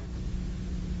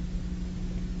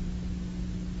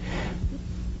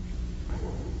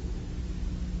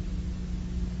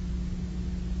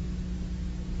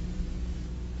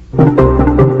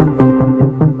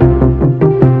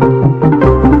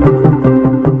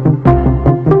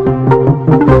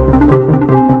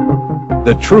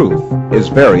 The truth is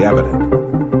very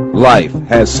evident. Life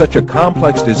has such a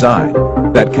complex design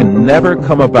that can never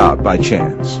come about by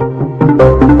chance.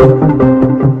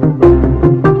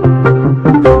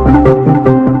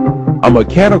 A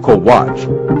mechanical watch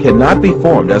cannot be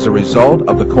formed as a result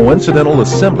of the coincidental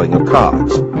assembling of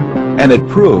cogs, and it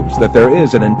proves that there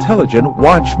is an intelligent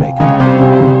watchmaker.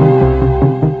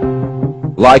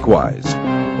 Likewise,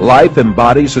 life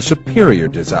embodies a superior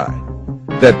design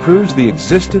that proves the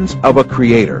existence of a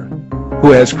creator who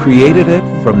has created it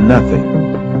from nothing.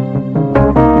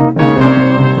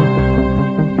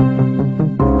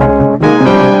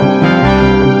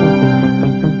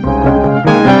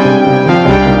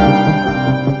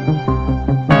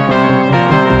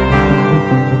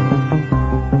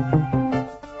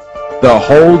 The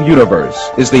whole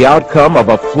universe is the outcome of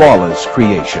a flawless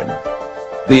creation.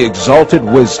 The exalted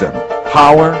wisdom,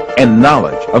 power, and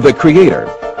knowledge of the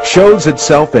Creator shows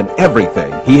itself in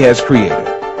everything He has created.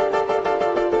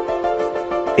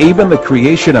 Even the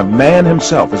creation of man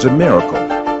himself is a miracle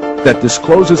that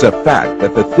discloses a fact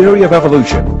that the theory of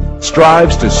evolution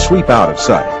strives to sweep out of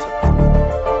sight.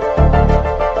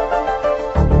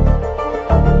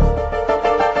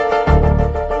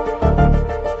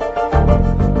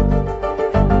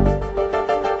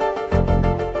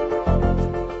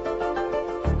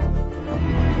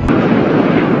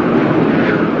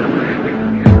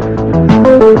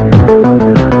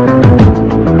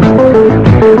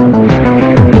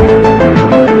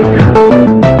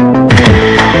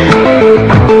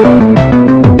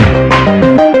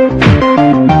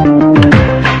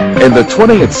 In the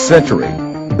 20th century,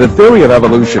 the theory of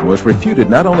evolution was refuted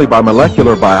not only by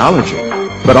molecular biology,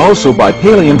 but also by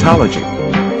paleontology,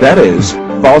 that is,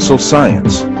 fossil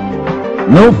science.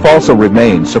 No fossil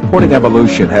remains supporting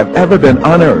evolution have ever been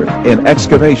unearthed in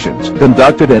excavations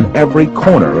conducted in every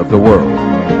corner of the world.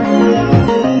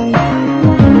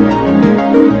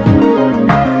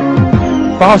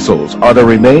 Fossils are the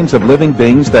remains of living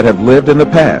beings that have lived in the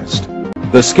past.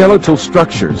 The skeletal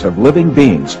structures of living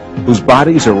beings whose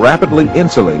bodies are rapidly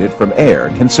insulated from air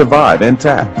can survive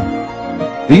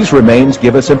intact. These remains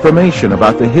give us information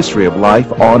about the history of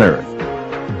life on Earth.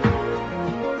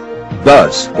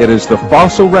 Thus, it is the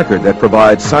fossil record that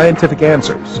provides scientific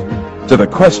answers to the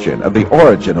question of the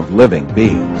origin of living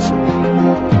beings.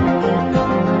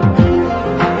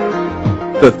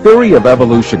 The theory of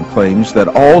evolution claims that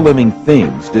all living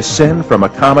things descend from a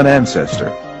common ancestor.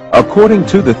 According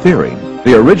to the theory,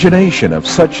 the origination of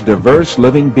such diverse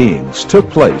living beings took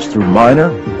place through minor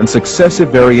and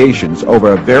successive variations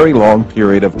over a very long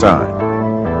period of time.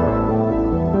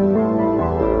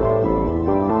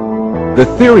 The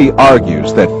theory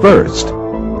argues that first,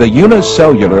 the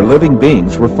unicellular living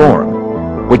beings were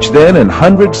formed, which then in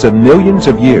hundreds of millions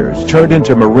of years turned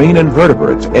into marine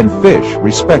invertebrates and fish,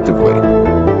 respectively.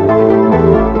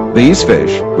 These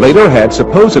fish later had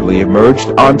supposedly emerged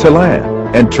onto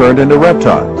land and turned into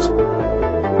reptiles.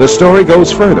 The story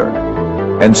goes further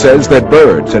and says that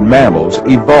birds and mammals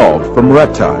evolved from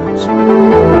reptiles.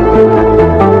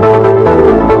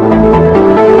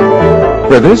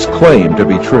 For this claim to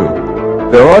be true,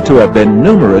 there ought to have been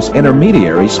numerous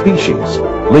intermediary species,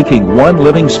 linking one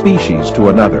living species to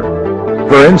another.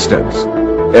 For instance,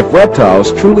 if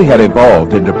reptiles truly had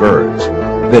evolved into birds,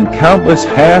 then countless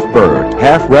half-bird,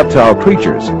 half-reptile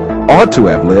creatures ought to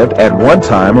have lived at one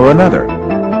time or another.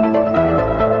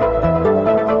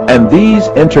 And these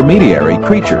intermediary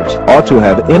creatures ought to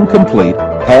have incomplete,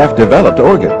 half-developed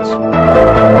organs.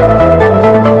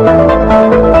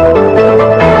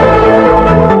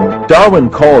 Darwin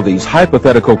called these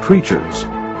hypothetical creatures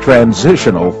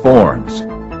transitional forms.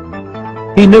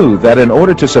 He knew that in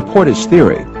order to support his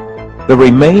theory, the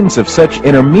remains of such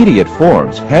intermediate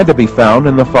forms had to be found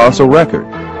in the fossil record.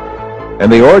 In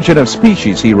The Origin of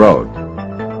Species, he wrote,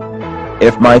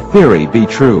 "If my theory be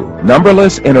true,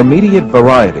 numberless intermediate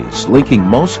varieties linking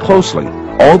most closely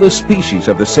all the species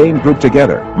of the same group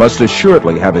together must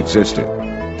assuredly have existed.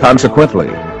 Consequently,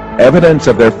 evidence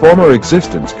of their former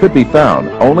existence could be found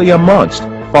only amongst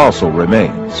fossil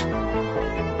remains."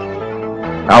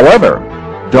 However,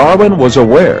 Darwin was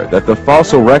aware that the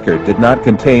fossil record did not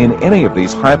contain any of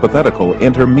these hypothetical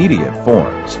intermediate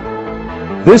forms.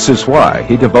 This is why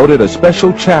he devoted a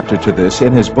special chapter to this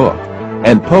in his book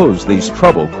and posed these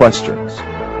troubled questions.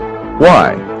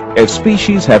 Why, if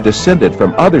species have descended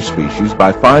from other species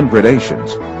by fine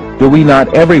gradations, do we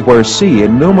not everywhere see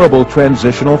innumerable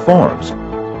transitional forms?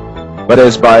 But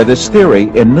as by this theory,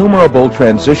 innumerable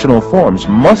transitional forms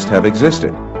must have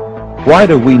existed, why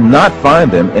do we not find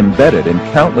them embedded in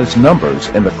countless numbers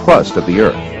in the crust of the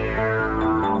earth?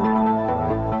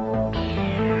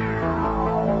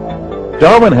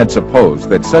 Darwin had supposed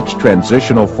that such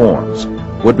transitional forms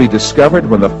would be discovered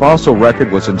when the fossil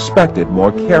record was inspected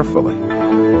more carefully.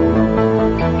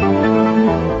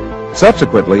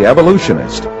 Subsequently,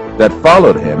 evolutionists that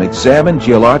followed him examined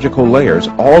geological layers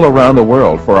all around the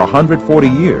world for 140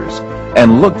 years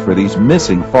and looked for these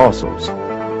missing fossils.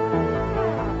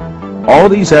 All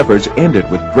these efforts ended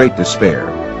with great despair.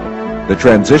 The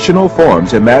transitional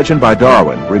forms imagined by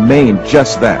Darwin remained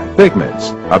just that,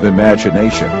 figments of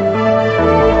imagination.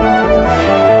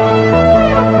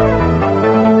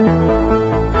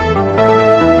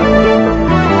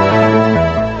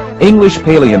 English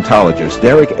paleontologist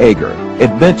Derek Ager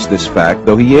admits this fact,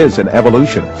 though he is an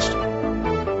evolutionist.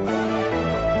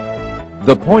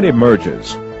 The point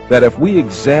emerges that if we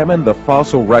examine the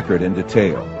fossil record in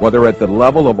detail, whether at the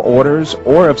level of orders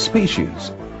or of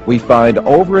species, we find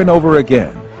over and over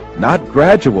again, not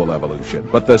gradual evolution,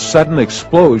 but the sudden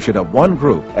explosion of one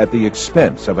group at the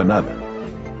expense of another.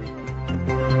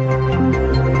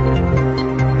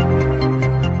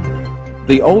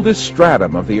 The oldest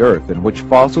stratum of the earth in which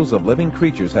fossils of living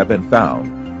creatures have been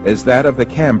found is that of the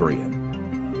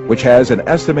Cambrian, which has an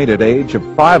estimated age of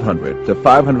 500 to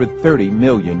 530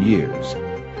 million years.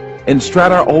 In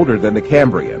strata older than the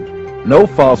Cambrian, no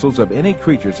fossils of any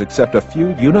creatures except a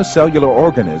few unicellular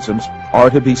organisms are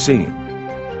to be seen.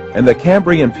 In the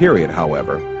Cambrian period,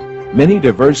 however, many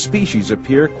diverse species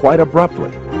appear quite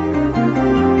abruptly.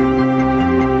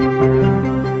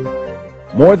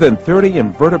 More than 30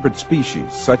 invertebrate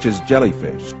species, such as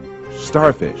jellyfish,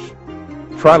 starfish,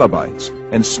 trilobites,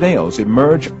 and snails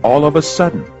emerge all of a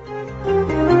sudden.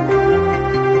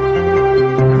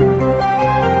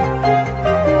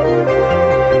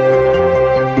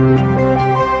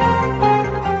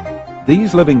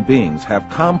 These living beings have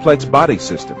complex body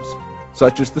systems,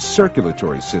 such as the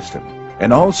circulatory system,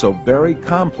 and also very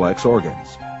complex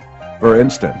organs. For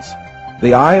instance,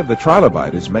 the eye of the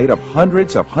trilobite is made of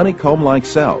hundreds of honeycomb-like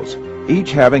cells,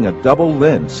 each having a double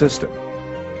lens system.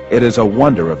 It is a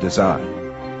wonder of design.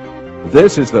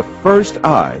 This is the first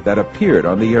eye that appeared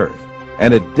on the earth,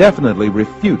 and it definitely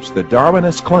refutes the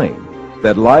Darwinist claim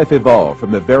that life evolved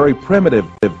from the very primitive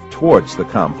towards the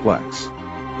complex.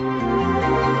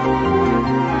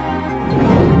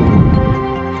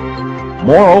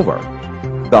 Moreover,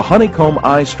 The honeycomb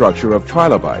eye structure of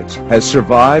trilobites has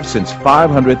survived since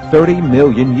 530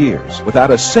 million years without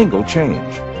a single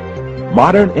change.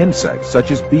 Modern insects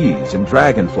such as bees and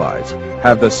dragonflies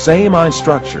have the same eye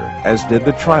structure as did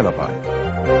the trilobite.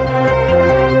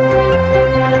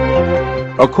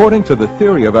 According to the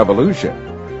theory of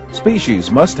evolution,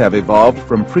 species must have evolved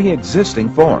from pre-existing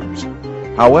forms.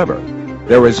 However,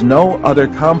 there is no other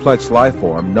complex life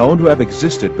form known to have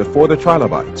existed before the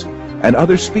trilobites and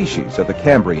other species of the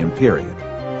Cambrian period.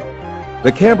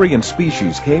 The Cambrian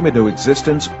species came into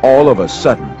existence all of a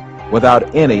sudden,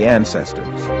 without any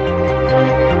ancestors.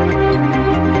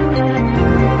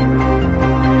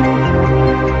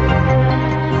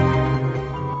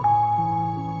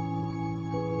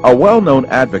 A well-known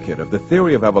advocate of the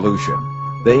theory of evolution,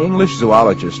 the English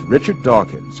zoologist Richard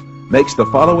Dawkins, makes the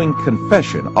following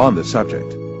confession on the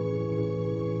subject.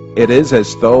 It is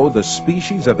as though the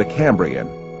species of the Cambrian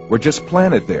were just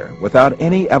planted there without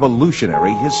any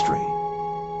evolutionary history.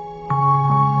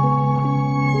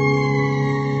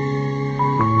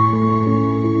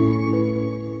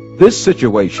 This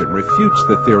situation refutes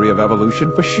the theory of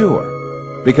evolution for sure,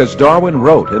 because Darwin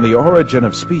wrote in The Origin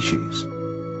of Species,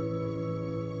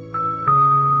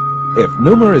 "If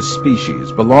numerous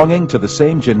species belonging to the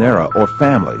same genera or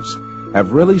families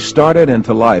have really started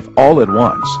into life all at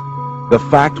once, the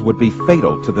fact would be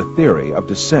fatal to the theory of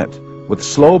descent with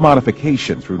slow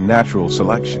modification through natural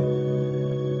selection."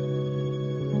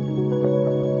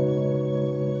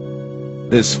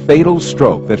 This fatal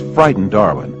stroke that frightened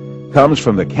Darwin comes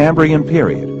from the Cambrian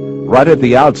period, right at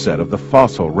the outset of the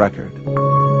fossil record.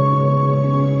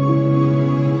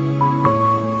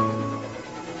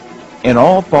 In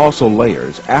all fossil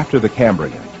layers after the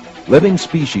Cambrian, living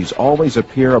species always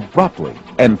appear abruptly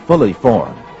and fully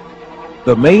formed.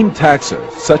 The main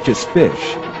taxa, such as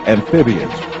fish,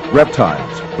 amphibians,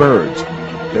 reptiles, birds,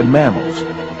 and mammals,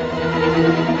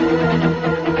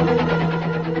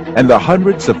 and the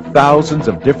hundreds of thousands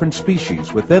of different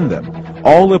species within them,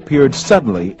 all appeared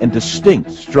suddenly in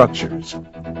distinct structures.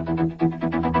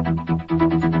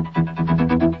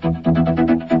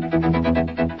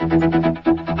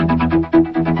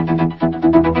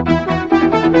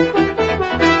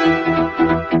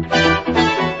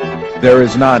 There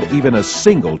is not even a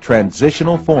single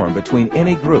transitional form between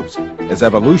any groups, as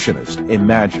evolutionists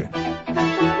imagine.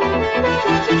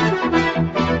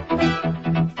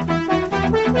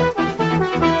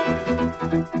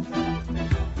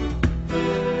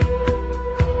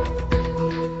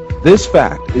 This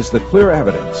fact is the clear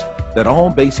evidence that all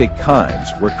basic kinds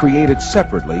were created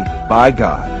separately by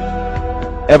God.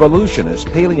 Evolutionist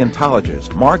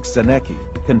paleontologist Mark Zanecki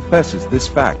confesses this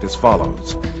fact as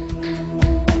follows.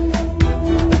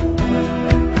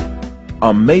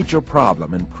 A major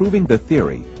problem in proving the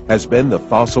theory has been the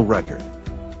fossil record.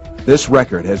 This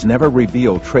record has never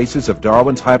revealed traces of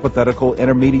Darwin's hypothetical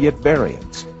intermediate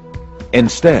variants.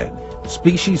 Instead,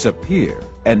 species appear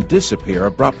and disappear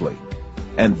abruptly,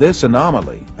 and this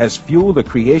anomaly has fueled the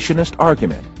creationist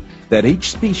argument that each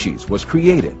species was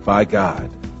created by God.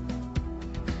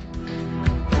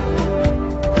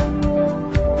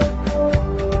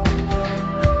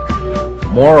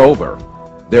 Moreover,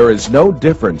 there is no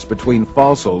difference between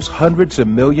fossils hundreds of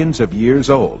millions of years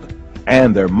old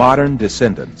and their modern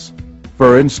descendants.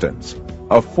 For instance,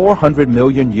 a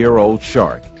 400-million-year-old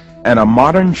shark and a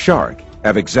modern shark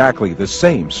have exactly the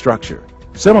same structure.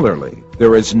 Similarly,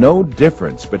 there is no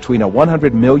difference between a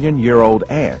 100-million-year-old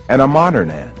ant and a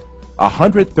modern ant, a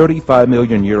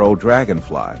 135-million-year-old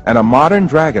dragonfly and a modern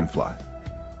dragonfly,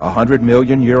 a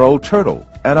 100-million-year-old turtle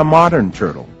and a modern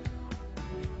turtle,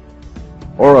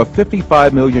 or a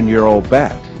 55-million-year-old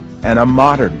bat and a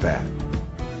modern bat.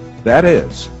 That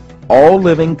is, all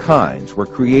living kinds were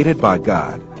created by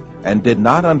God and did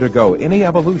not undergo any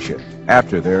evolution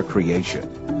after their creation.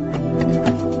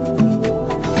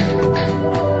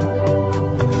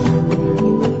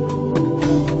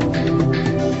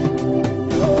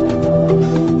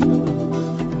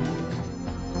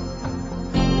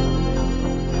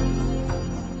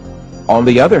 On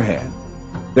the other hand,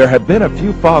 there have been a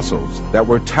few fossils that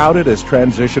were touted as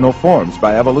transitional forms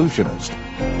by evolutionists,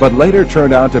 but later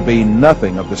turned out to be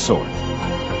nothing of the sort.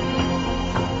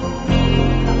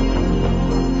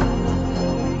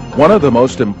 One of the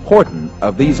most important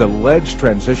of these alleged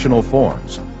transitional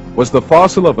forms was the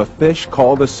fossil of a fish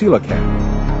called the coelacanth.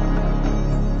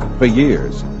 For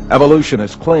years,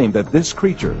 evolutionists claimed that this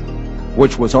creature,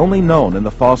 which was only known in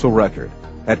the fossil record,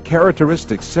 had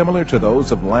characteristics similar to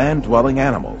those of land-dwelling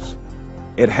animals.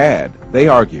 It had, they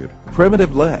argued,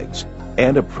 primitive legs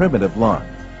and a primitive lung.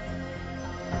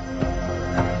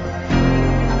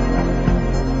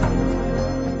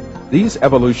 These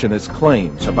evolutionist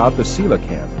claims about the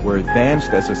coelacanth were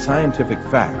advanced as a scientific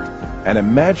fact, and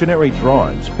imaginary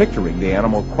drawings picturing the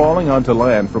animal crawling onto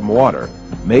land from water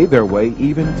made their way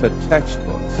even to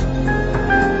textbooks.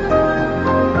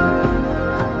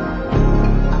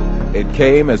 It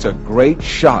came as a great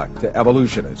shock to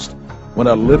evolutionists when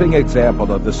a living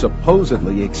example of the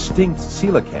supposedly extinct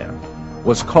coelacanth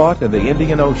was caught in the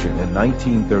Indian Ocean in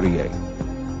 1938.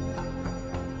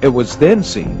 It was then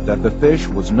seen that the fish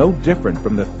was no different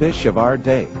from the fish of our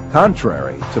day.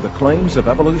 Contrary to the claims of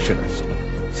evolutionists,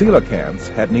 coelacanths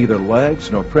had neither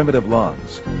legs nor primitive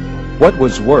lungs. What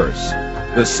was worse,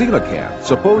 the coelacanth,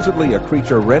 supposedly a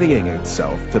creature readying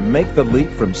itself to make the leap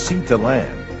from sea to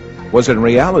land, was in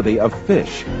reality a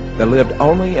fish that lived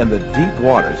only in the deep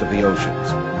waters of the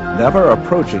oceans, never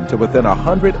approaching to within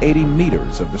 180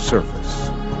 meters of the surface.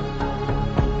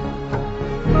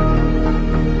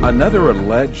 Another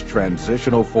alleged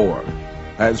transitional form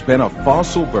has been a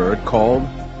fossil bird called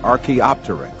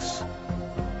Archaeopteryx.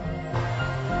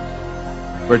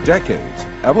 For decades,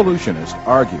 evolutionists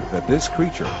argued that this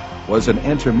creature was an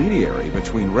intermediary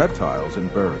between reptiles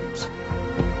and birds.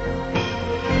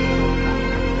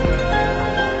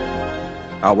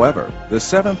 However, the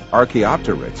seventh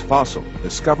Archaeopteryx fossil,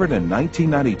 discovered in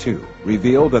 1992,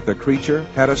 revealed that the creature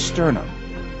had a sternum.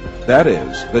 That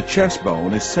is, the chest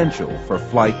bone essential for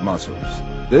flight muscles.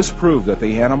 This proved that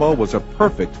the animal was a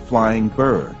perfect flying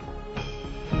bird.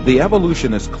 The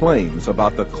evolutionist claims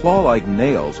about the claw-like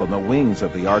nails on the wings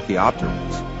of the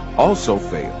Archaeopteryx also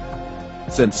failed,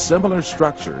 since similar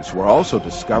structures were also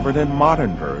discovered in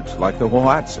modern birds like the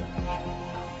hoatzin.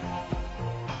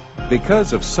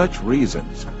 Because of such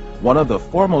reasons, one of the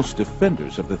foremost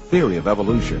defenders of the theory of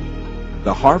evolution,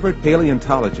 the Harvard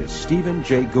paleontologist Stephen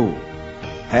Jay Gould,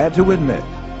 had to admit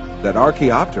that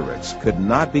Archaeopteryx could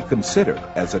not be considered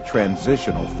as a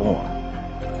transitional form.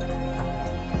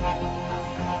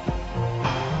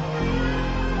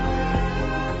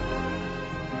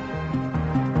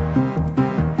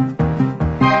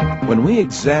 When we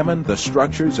examine the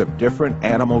structures of different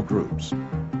animal groups,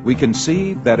 we can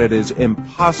see that it is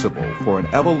impossible for an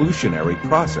evolutionary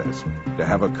process to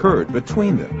have occurred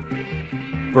between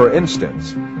them. For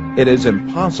instance, it is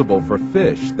impossible for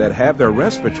fish that have their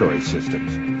respiratory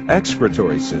systems,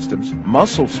 excretory systems,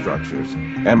 muscle structures,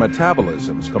 and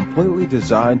metabolisms completely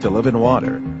designed to live in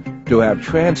water to have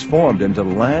transformed into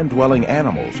land-dwelling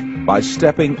animals by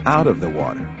stepping out of the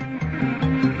water.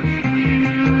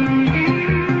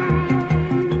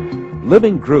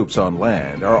 Living groups on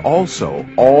land are also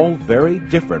all very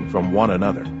different from one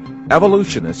another.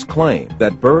 Evolutionists claim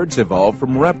that birds evolved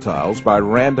from reptiles by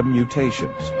random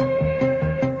mutations.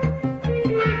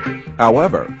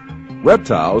 However,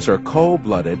 reptiles are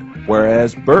cold-blooded,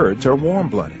 whereas birds are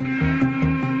warm-blooded.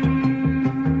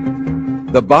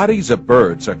 The bodies of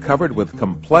birds are covered with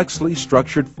complexly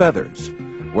structured feathers,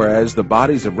 whereas the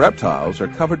bodies of reptiles are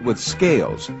covered with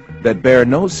scales that bear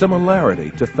no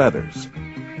similarity to feathers.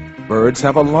 Birds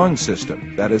have a lung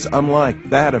system that is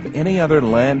unlike that of any other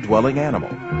land-dwelling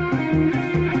animal.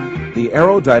 The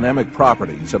aerodynamic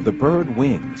properties of the bird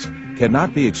wings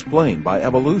cannot be explained by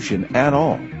evolution at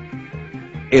all.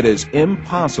 It is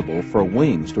impossible for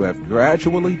wings to have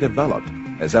gradually developed,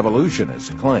 as evolutionists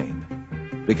claim,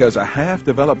 because a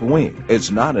half-developed wing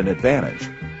is not an advantage,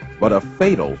 but a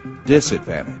fatal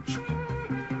disadvantage.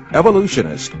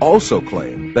 Evolutionists also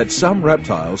claim that some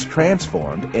reptiles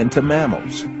transformed into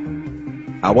mammals.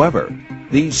 However,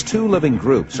 these two living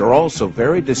groups are also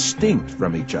very distinct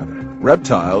from each other.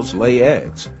 Reptiles lay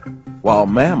eggs, while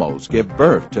mammals give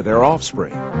birth to their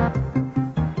offspring.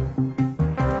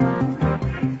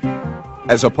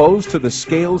 As opposed to the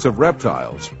scales of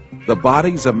reptiles, the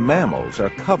bodies of mammals are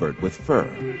covered with fur.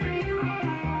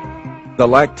 The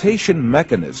lactation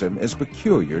mechanism is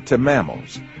peculiar to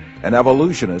mammals, and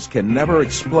evolutionists can never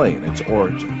explain its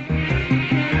origin.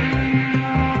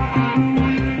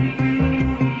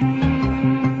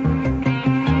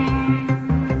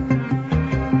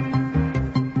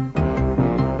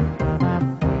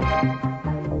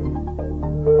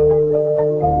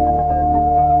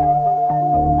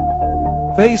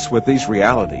 Faced with these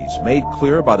realities made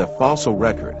clear by the fossil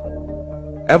record,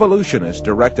 evolutionists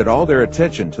directed all their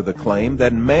attention to the claim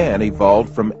that man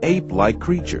evolved from ape-like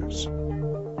creatures.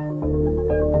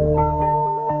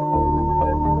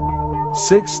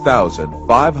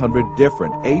 6,500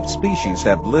 different ape species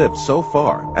have lived so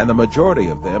far, and the majority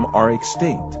of them are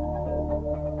extinct.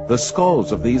 The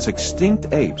skulls of these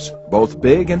extinct apes, both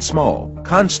big and small,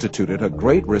 constituted a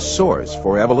great resource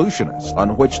for evolutionists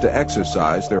on which to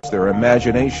exercise their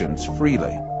imaginations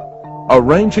freely.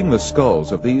 arranging the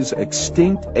skulls of these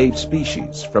extinct ape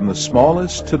species from the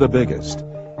smallest to the biggest,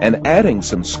 and adding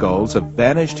some skulls of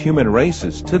vanished human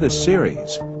races to this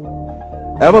series.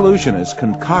 Evolutionists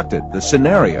concocted the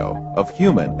scenario of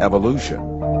human evolution.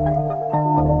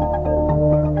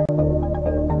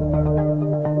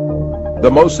 The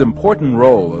most important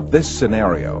role of this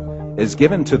scenario is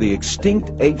given to the extinct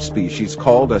ape species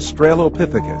called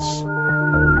Australopithecus.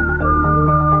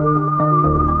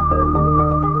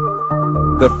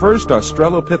 The first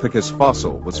Australopithecus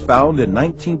fossil was found in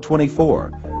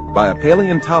 1924 by a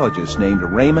paleontologist named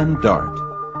Raymond Dart.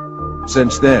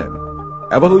 Since then,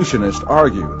 evolutionists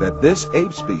argue that this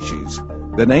ape species,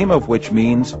 the name of which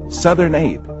means southern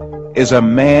ape, is a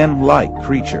man-like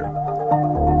creature.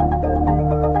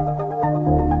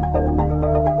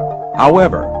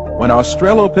 However, when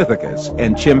Australopithecus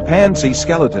and chimpanzee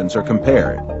skeletons are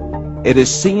compared, it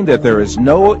is seen that there is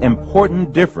no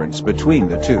important difference between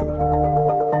the two.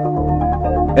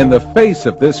 In the face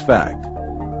of this fact,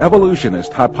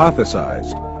 evolutionists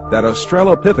hypothesized that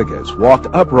Australopithecus walked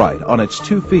upright on its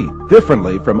 2 feet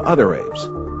differently from other apes.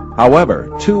 However,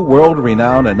 two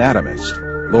world-renowned anatomists,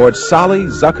 Lord Solly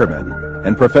Zuckerman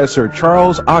and Professor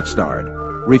Charles Oxnard,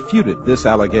 refuted this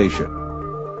allegation.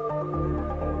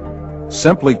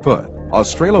 Simply put,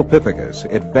 Australopithecus,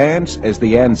 advanced as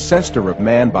the ancestor of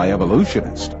man by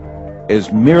evolutionists,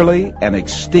 is merely an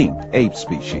extinct ape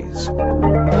species.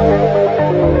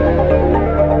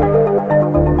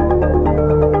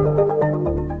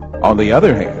 On the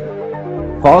other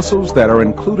hand, fossils that are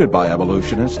included by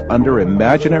evolutionists under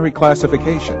imaginary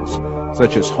classifications,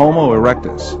 such as Homo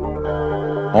erectus,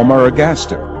 Homo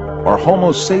ergaster, or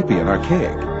Homo sapien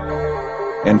archaic,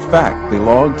 in fact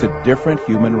belong to different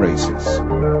human races.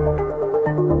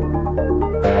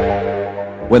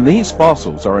 When these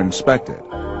fossils are inspected,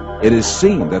 it is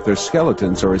seen that their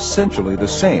skeletons are essentially the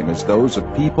same as those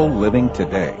of people living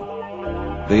today.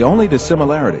 The only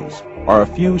dissimilarities are a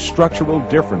few structural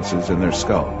differences in their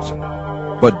skulls.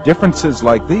 But differences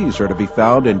like these are to be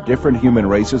found in different human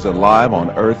races alive on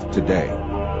Earth today.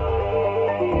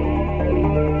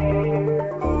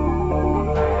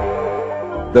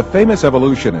 The famous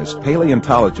evolutionist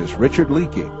paleontologist Richard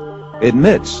Leakey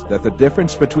admits that the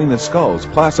difference between the skulls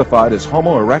classified as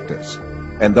Homo erectus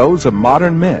and those of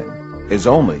modern men is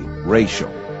only racial.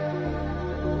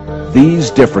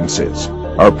 These differences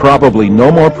are probably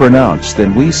no more pronounced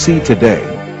than we see today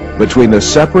between the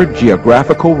separate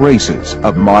geographical races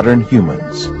of modern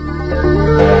humans.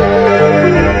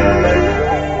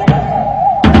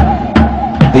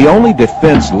 The only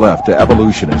defense left to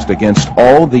evolutionists against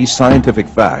all these scientific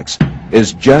facts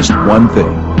is just one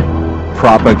thing: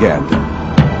 propaganda.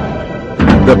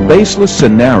 The baseless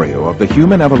scenario of the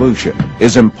human evolution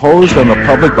is imposed on the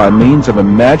public by means of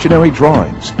imaginary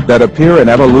drawings that appear in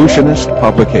evolutionist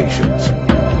publications.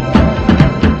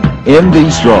 In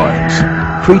these drawings,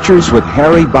 creatures with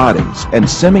hairy bodies and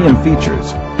simian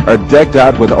features are decked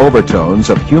out with overtones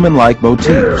of human-like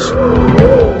motifs.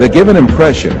 The given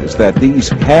impression is that these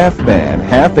half-man,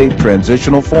 half-ape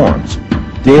transitional forms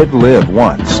did live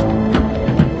once.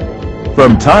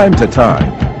 From time to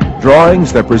time,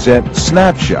 drawings that present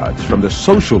snapshots from the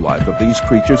social life of these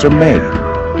creatures are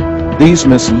made. These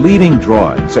misleading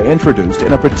drawings are introduced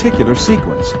in a particular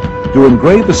sequence to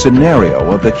engrave the scenario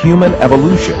of the human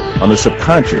evolution on the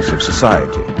subconscious of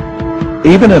society.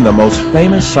 Even in the most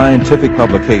famous scientific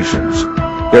publications,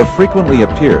 there frequently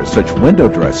appear such window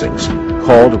dressings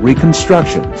called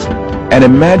reconstructions and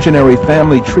imaginary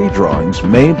family tree drawings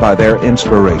made by their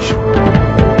inspiration.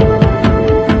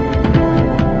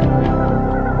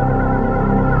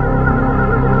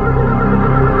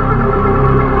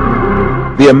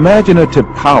 The imaginative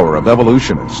power of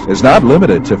evolutionists is not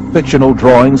limited to fictional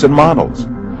drawings and models.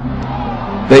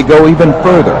 They go even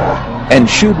further and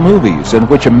shoot movies in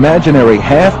which imaginary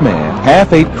half-man,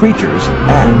 half-ape creatures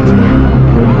act.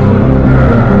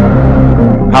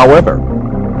 However,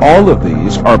 all of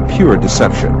these are pure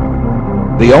deception.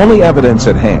 The only evidence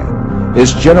at hand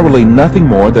is generally nothing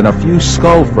more than a few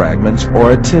skull fragments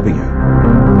or a tibia.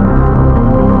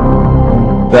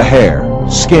 The hair,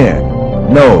 skin,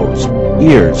 nose,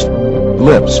 ears,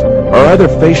 lips, or other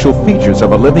facial features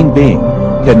of a living being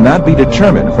cannot be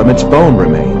determined from its bone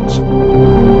remains.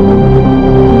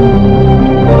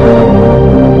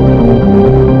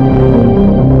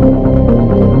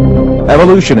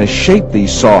 Evolutionists shape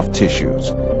these soft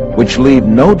tissues, which leave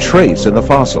no trace in the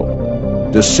fossil,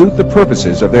 to suit the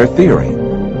purposes of their theory,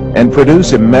 and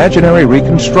produce imaginary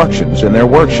reconstructions in their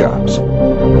workshops.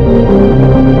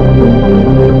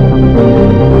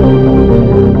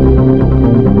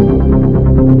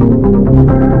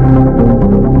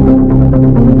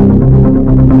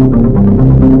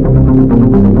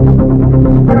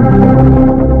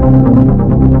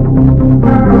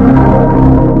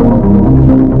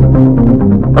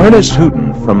 Ernest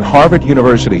Houghton from Harvard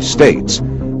University states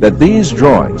that these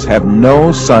drawings have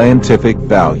no scientific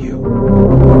value.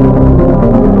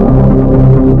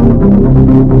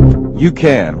 You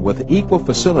can, with equal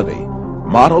facility,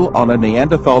 model on a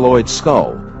Neanderthaloid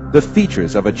skull the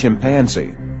features of a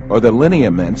chimpanzee or the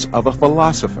lineaments of a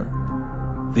philosopher.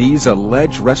 These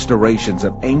alleged restorations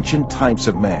of ancient types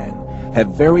of man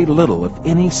have very little, if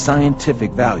any,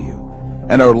 scientific value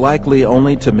and are likely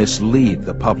only to mislead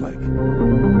the public.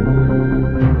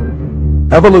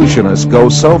 Evolutionists go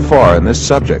so far in this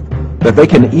subject that they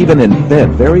can even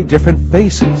invent very different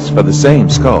faces for the same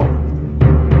skull.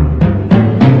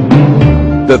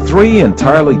 The three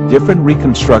entirely different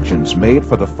reconstructions made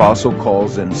for the fossil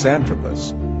called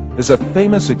Zinjanthropus is a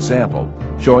famous example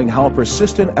showing how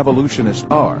persistent evolutionists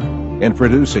are in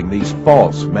producing these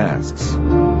false masks.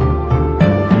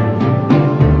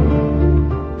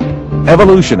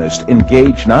 Evolutionists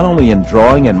engage not only in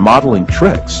drawing and modeling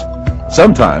tricks,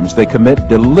 sometimes they commit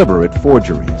deliberate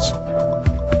forgeries.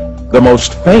 The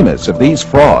most famous of these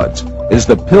frauds is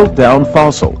the Piltdown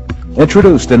fossil,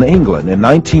 introduced in England in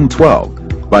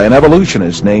 1912 by an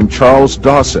evolutionist named Charles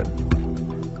Dawson.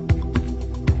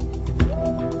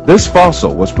 This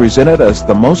fossil was presented as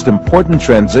the most important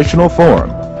transitional form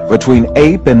between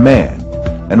ape and man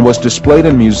and was displayed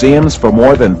in museums for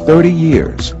more than 30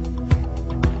 years.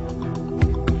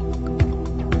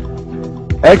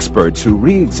 Experts who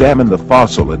re-examined the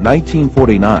fossil in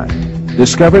 1949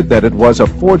 discovered that it was a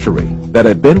forgery that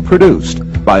had been produced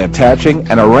by attaching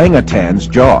an orangutan's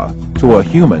jaw to a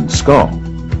human skull.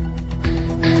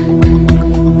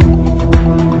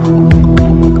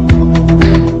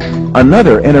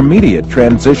 Another intermediate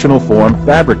transitional form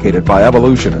fabricated by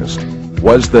evolutionists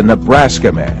was the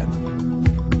Nebraska man.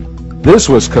 This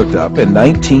was cooked up in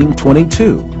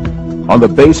 1922 on the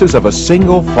basis of a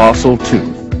single fossil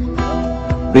tooth.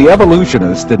 The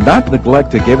evolutionists did not neglect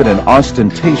to give it an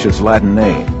ostentatious Latin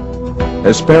name,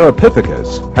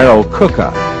 Asparapithecus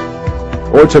haralcuca,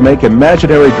 or to make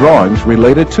imaginary drawings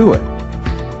related to it.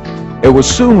 It was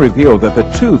soon revealed that the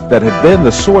tooth that had been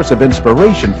the source of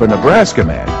inspiration for Nebraska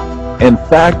man in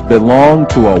fact belonged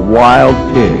to a wild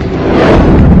pig.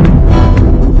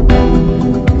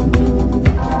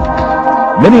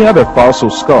 Many other fossil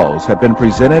skulls have been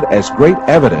presented as great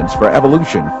evidence for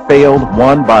evolution failed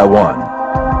one by one.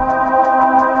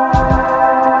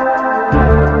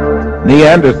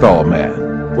 Neanderthal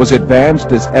man was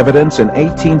advanced as evidence in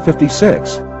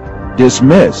 1856,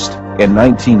 dismissed in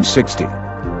 1960.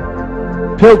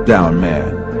 Piltdown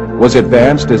man was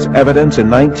advanced as evidence in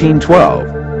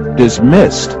 1912,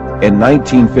 dismissed in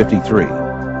 1953.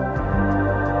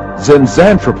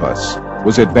 Zinjanthropus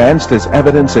was advanced as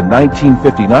evidence in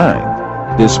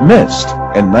 1959, dismissed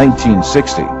in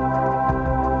 1960.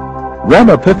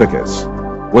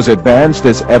 Ramapithecus was advanced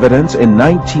as evidence in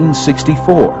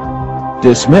 1964,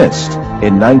 dismissed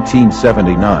in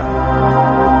 1979.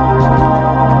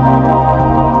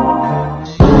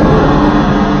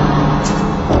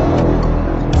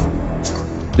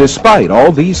 Despite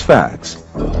all these facts,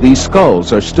 these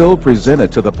skulls are still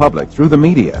presented to the public through the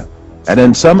media and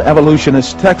in some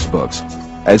evolutionist textbooks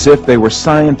as if they were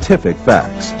scientific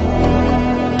facts.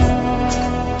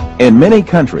 In many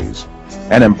countries,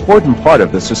 an important part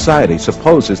of the society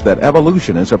supposes that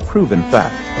evolution is a proven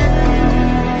fact.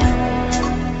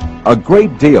 A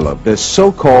great deal of this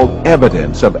so-called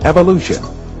evidence of evolution,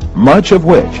 much of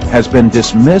which has been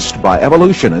dismissed by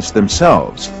evolutionists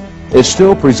themselves, is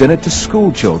still presented to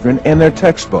school children in their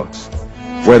textbooks,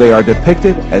 where they are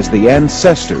depicted as the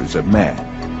ancestors of man.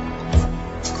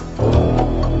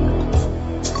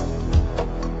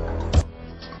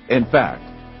 In fact,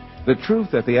 the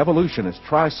truth that the evolutionists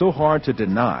try so hard to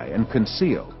deny and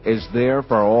conceal is there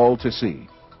for all to see.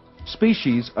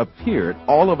 Species appeared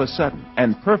all of a sudden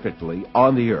and perfectly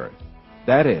on the earth.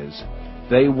 That is,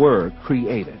 they were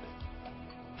created.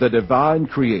 The divine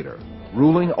creator,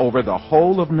 ruling over the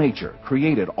whole of nature,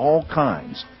 created all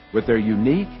kinds with their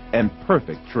unique and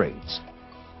perfect traits.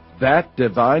 That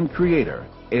divine creator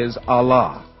is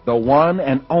Allah, the one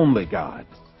and only God.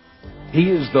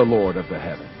 He is the Lord of the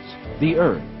heavens, the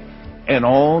earth, and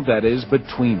all that is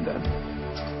between them.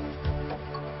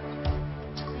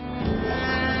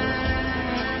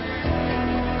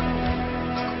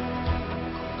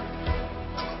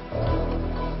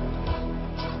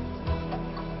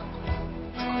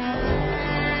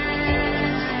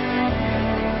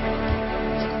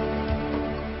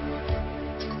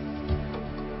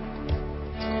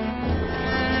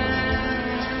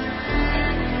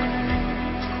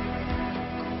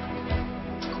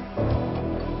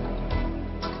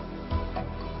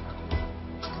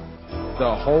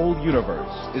 The whole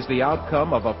universe is the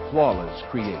outcome of a flawless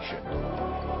creation.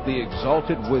 The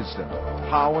exalted wisdom,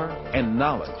 power, and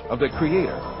knowledge of the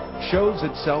Creator shows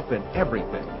itself in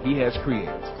everything He has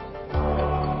created.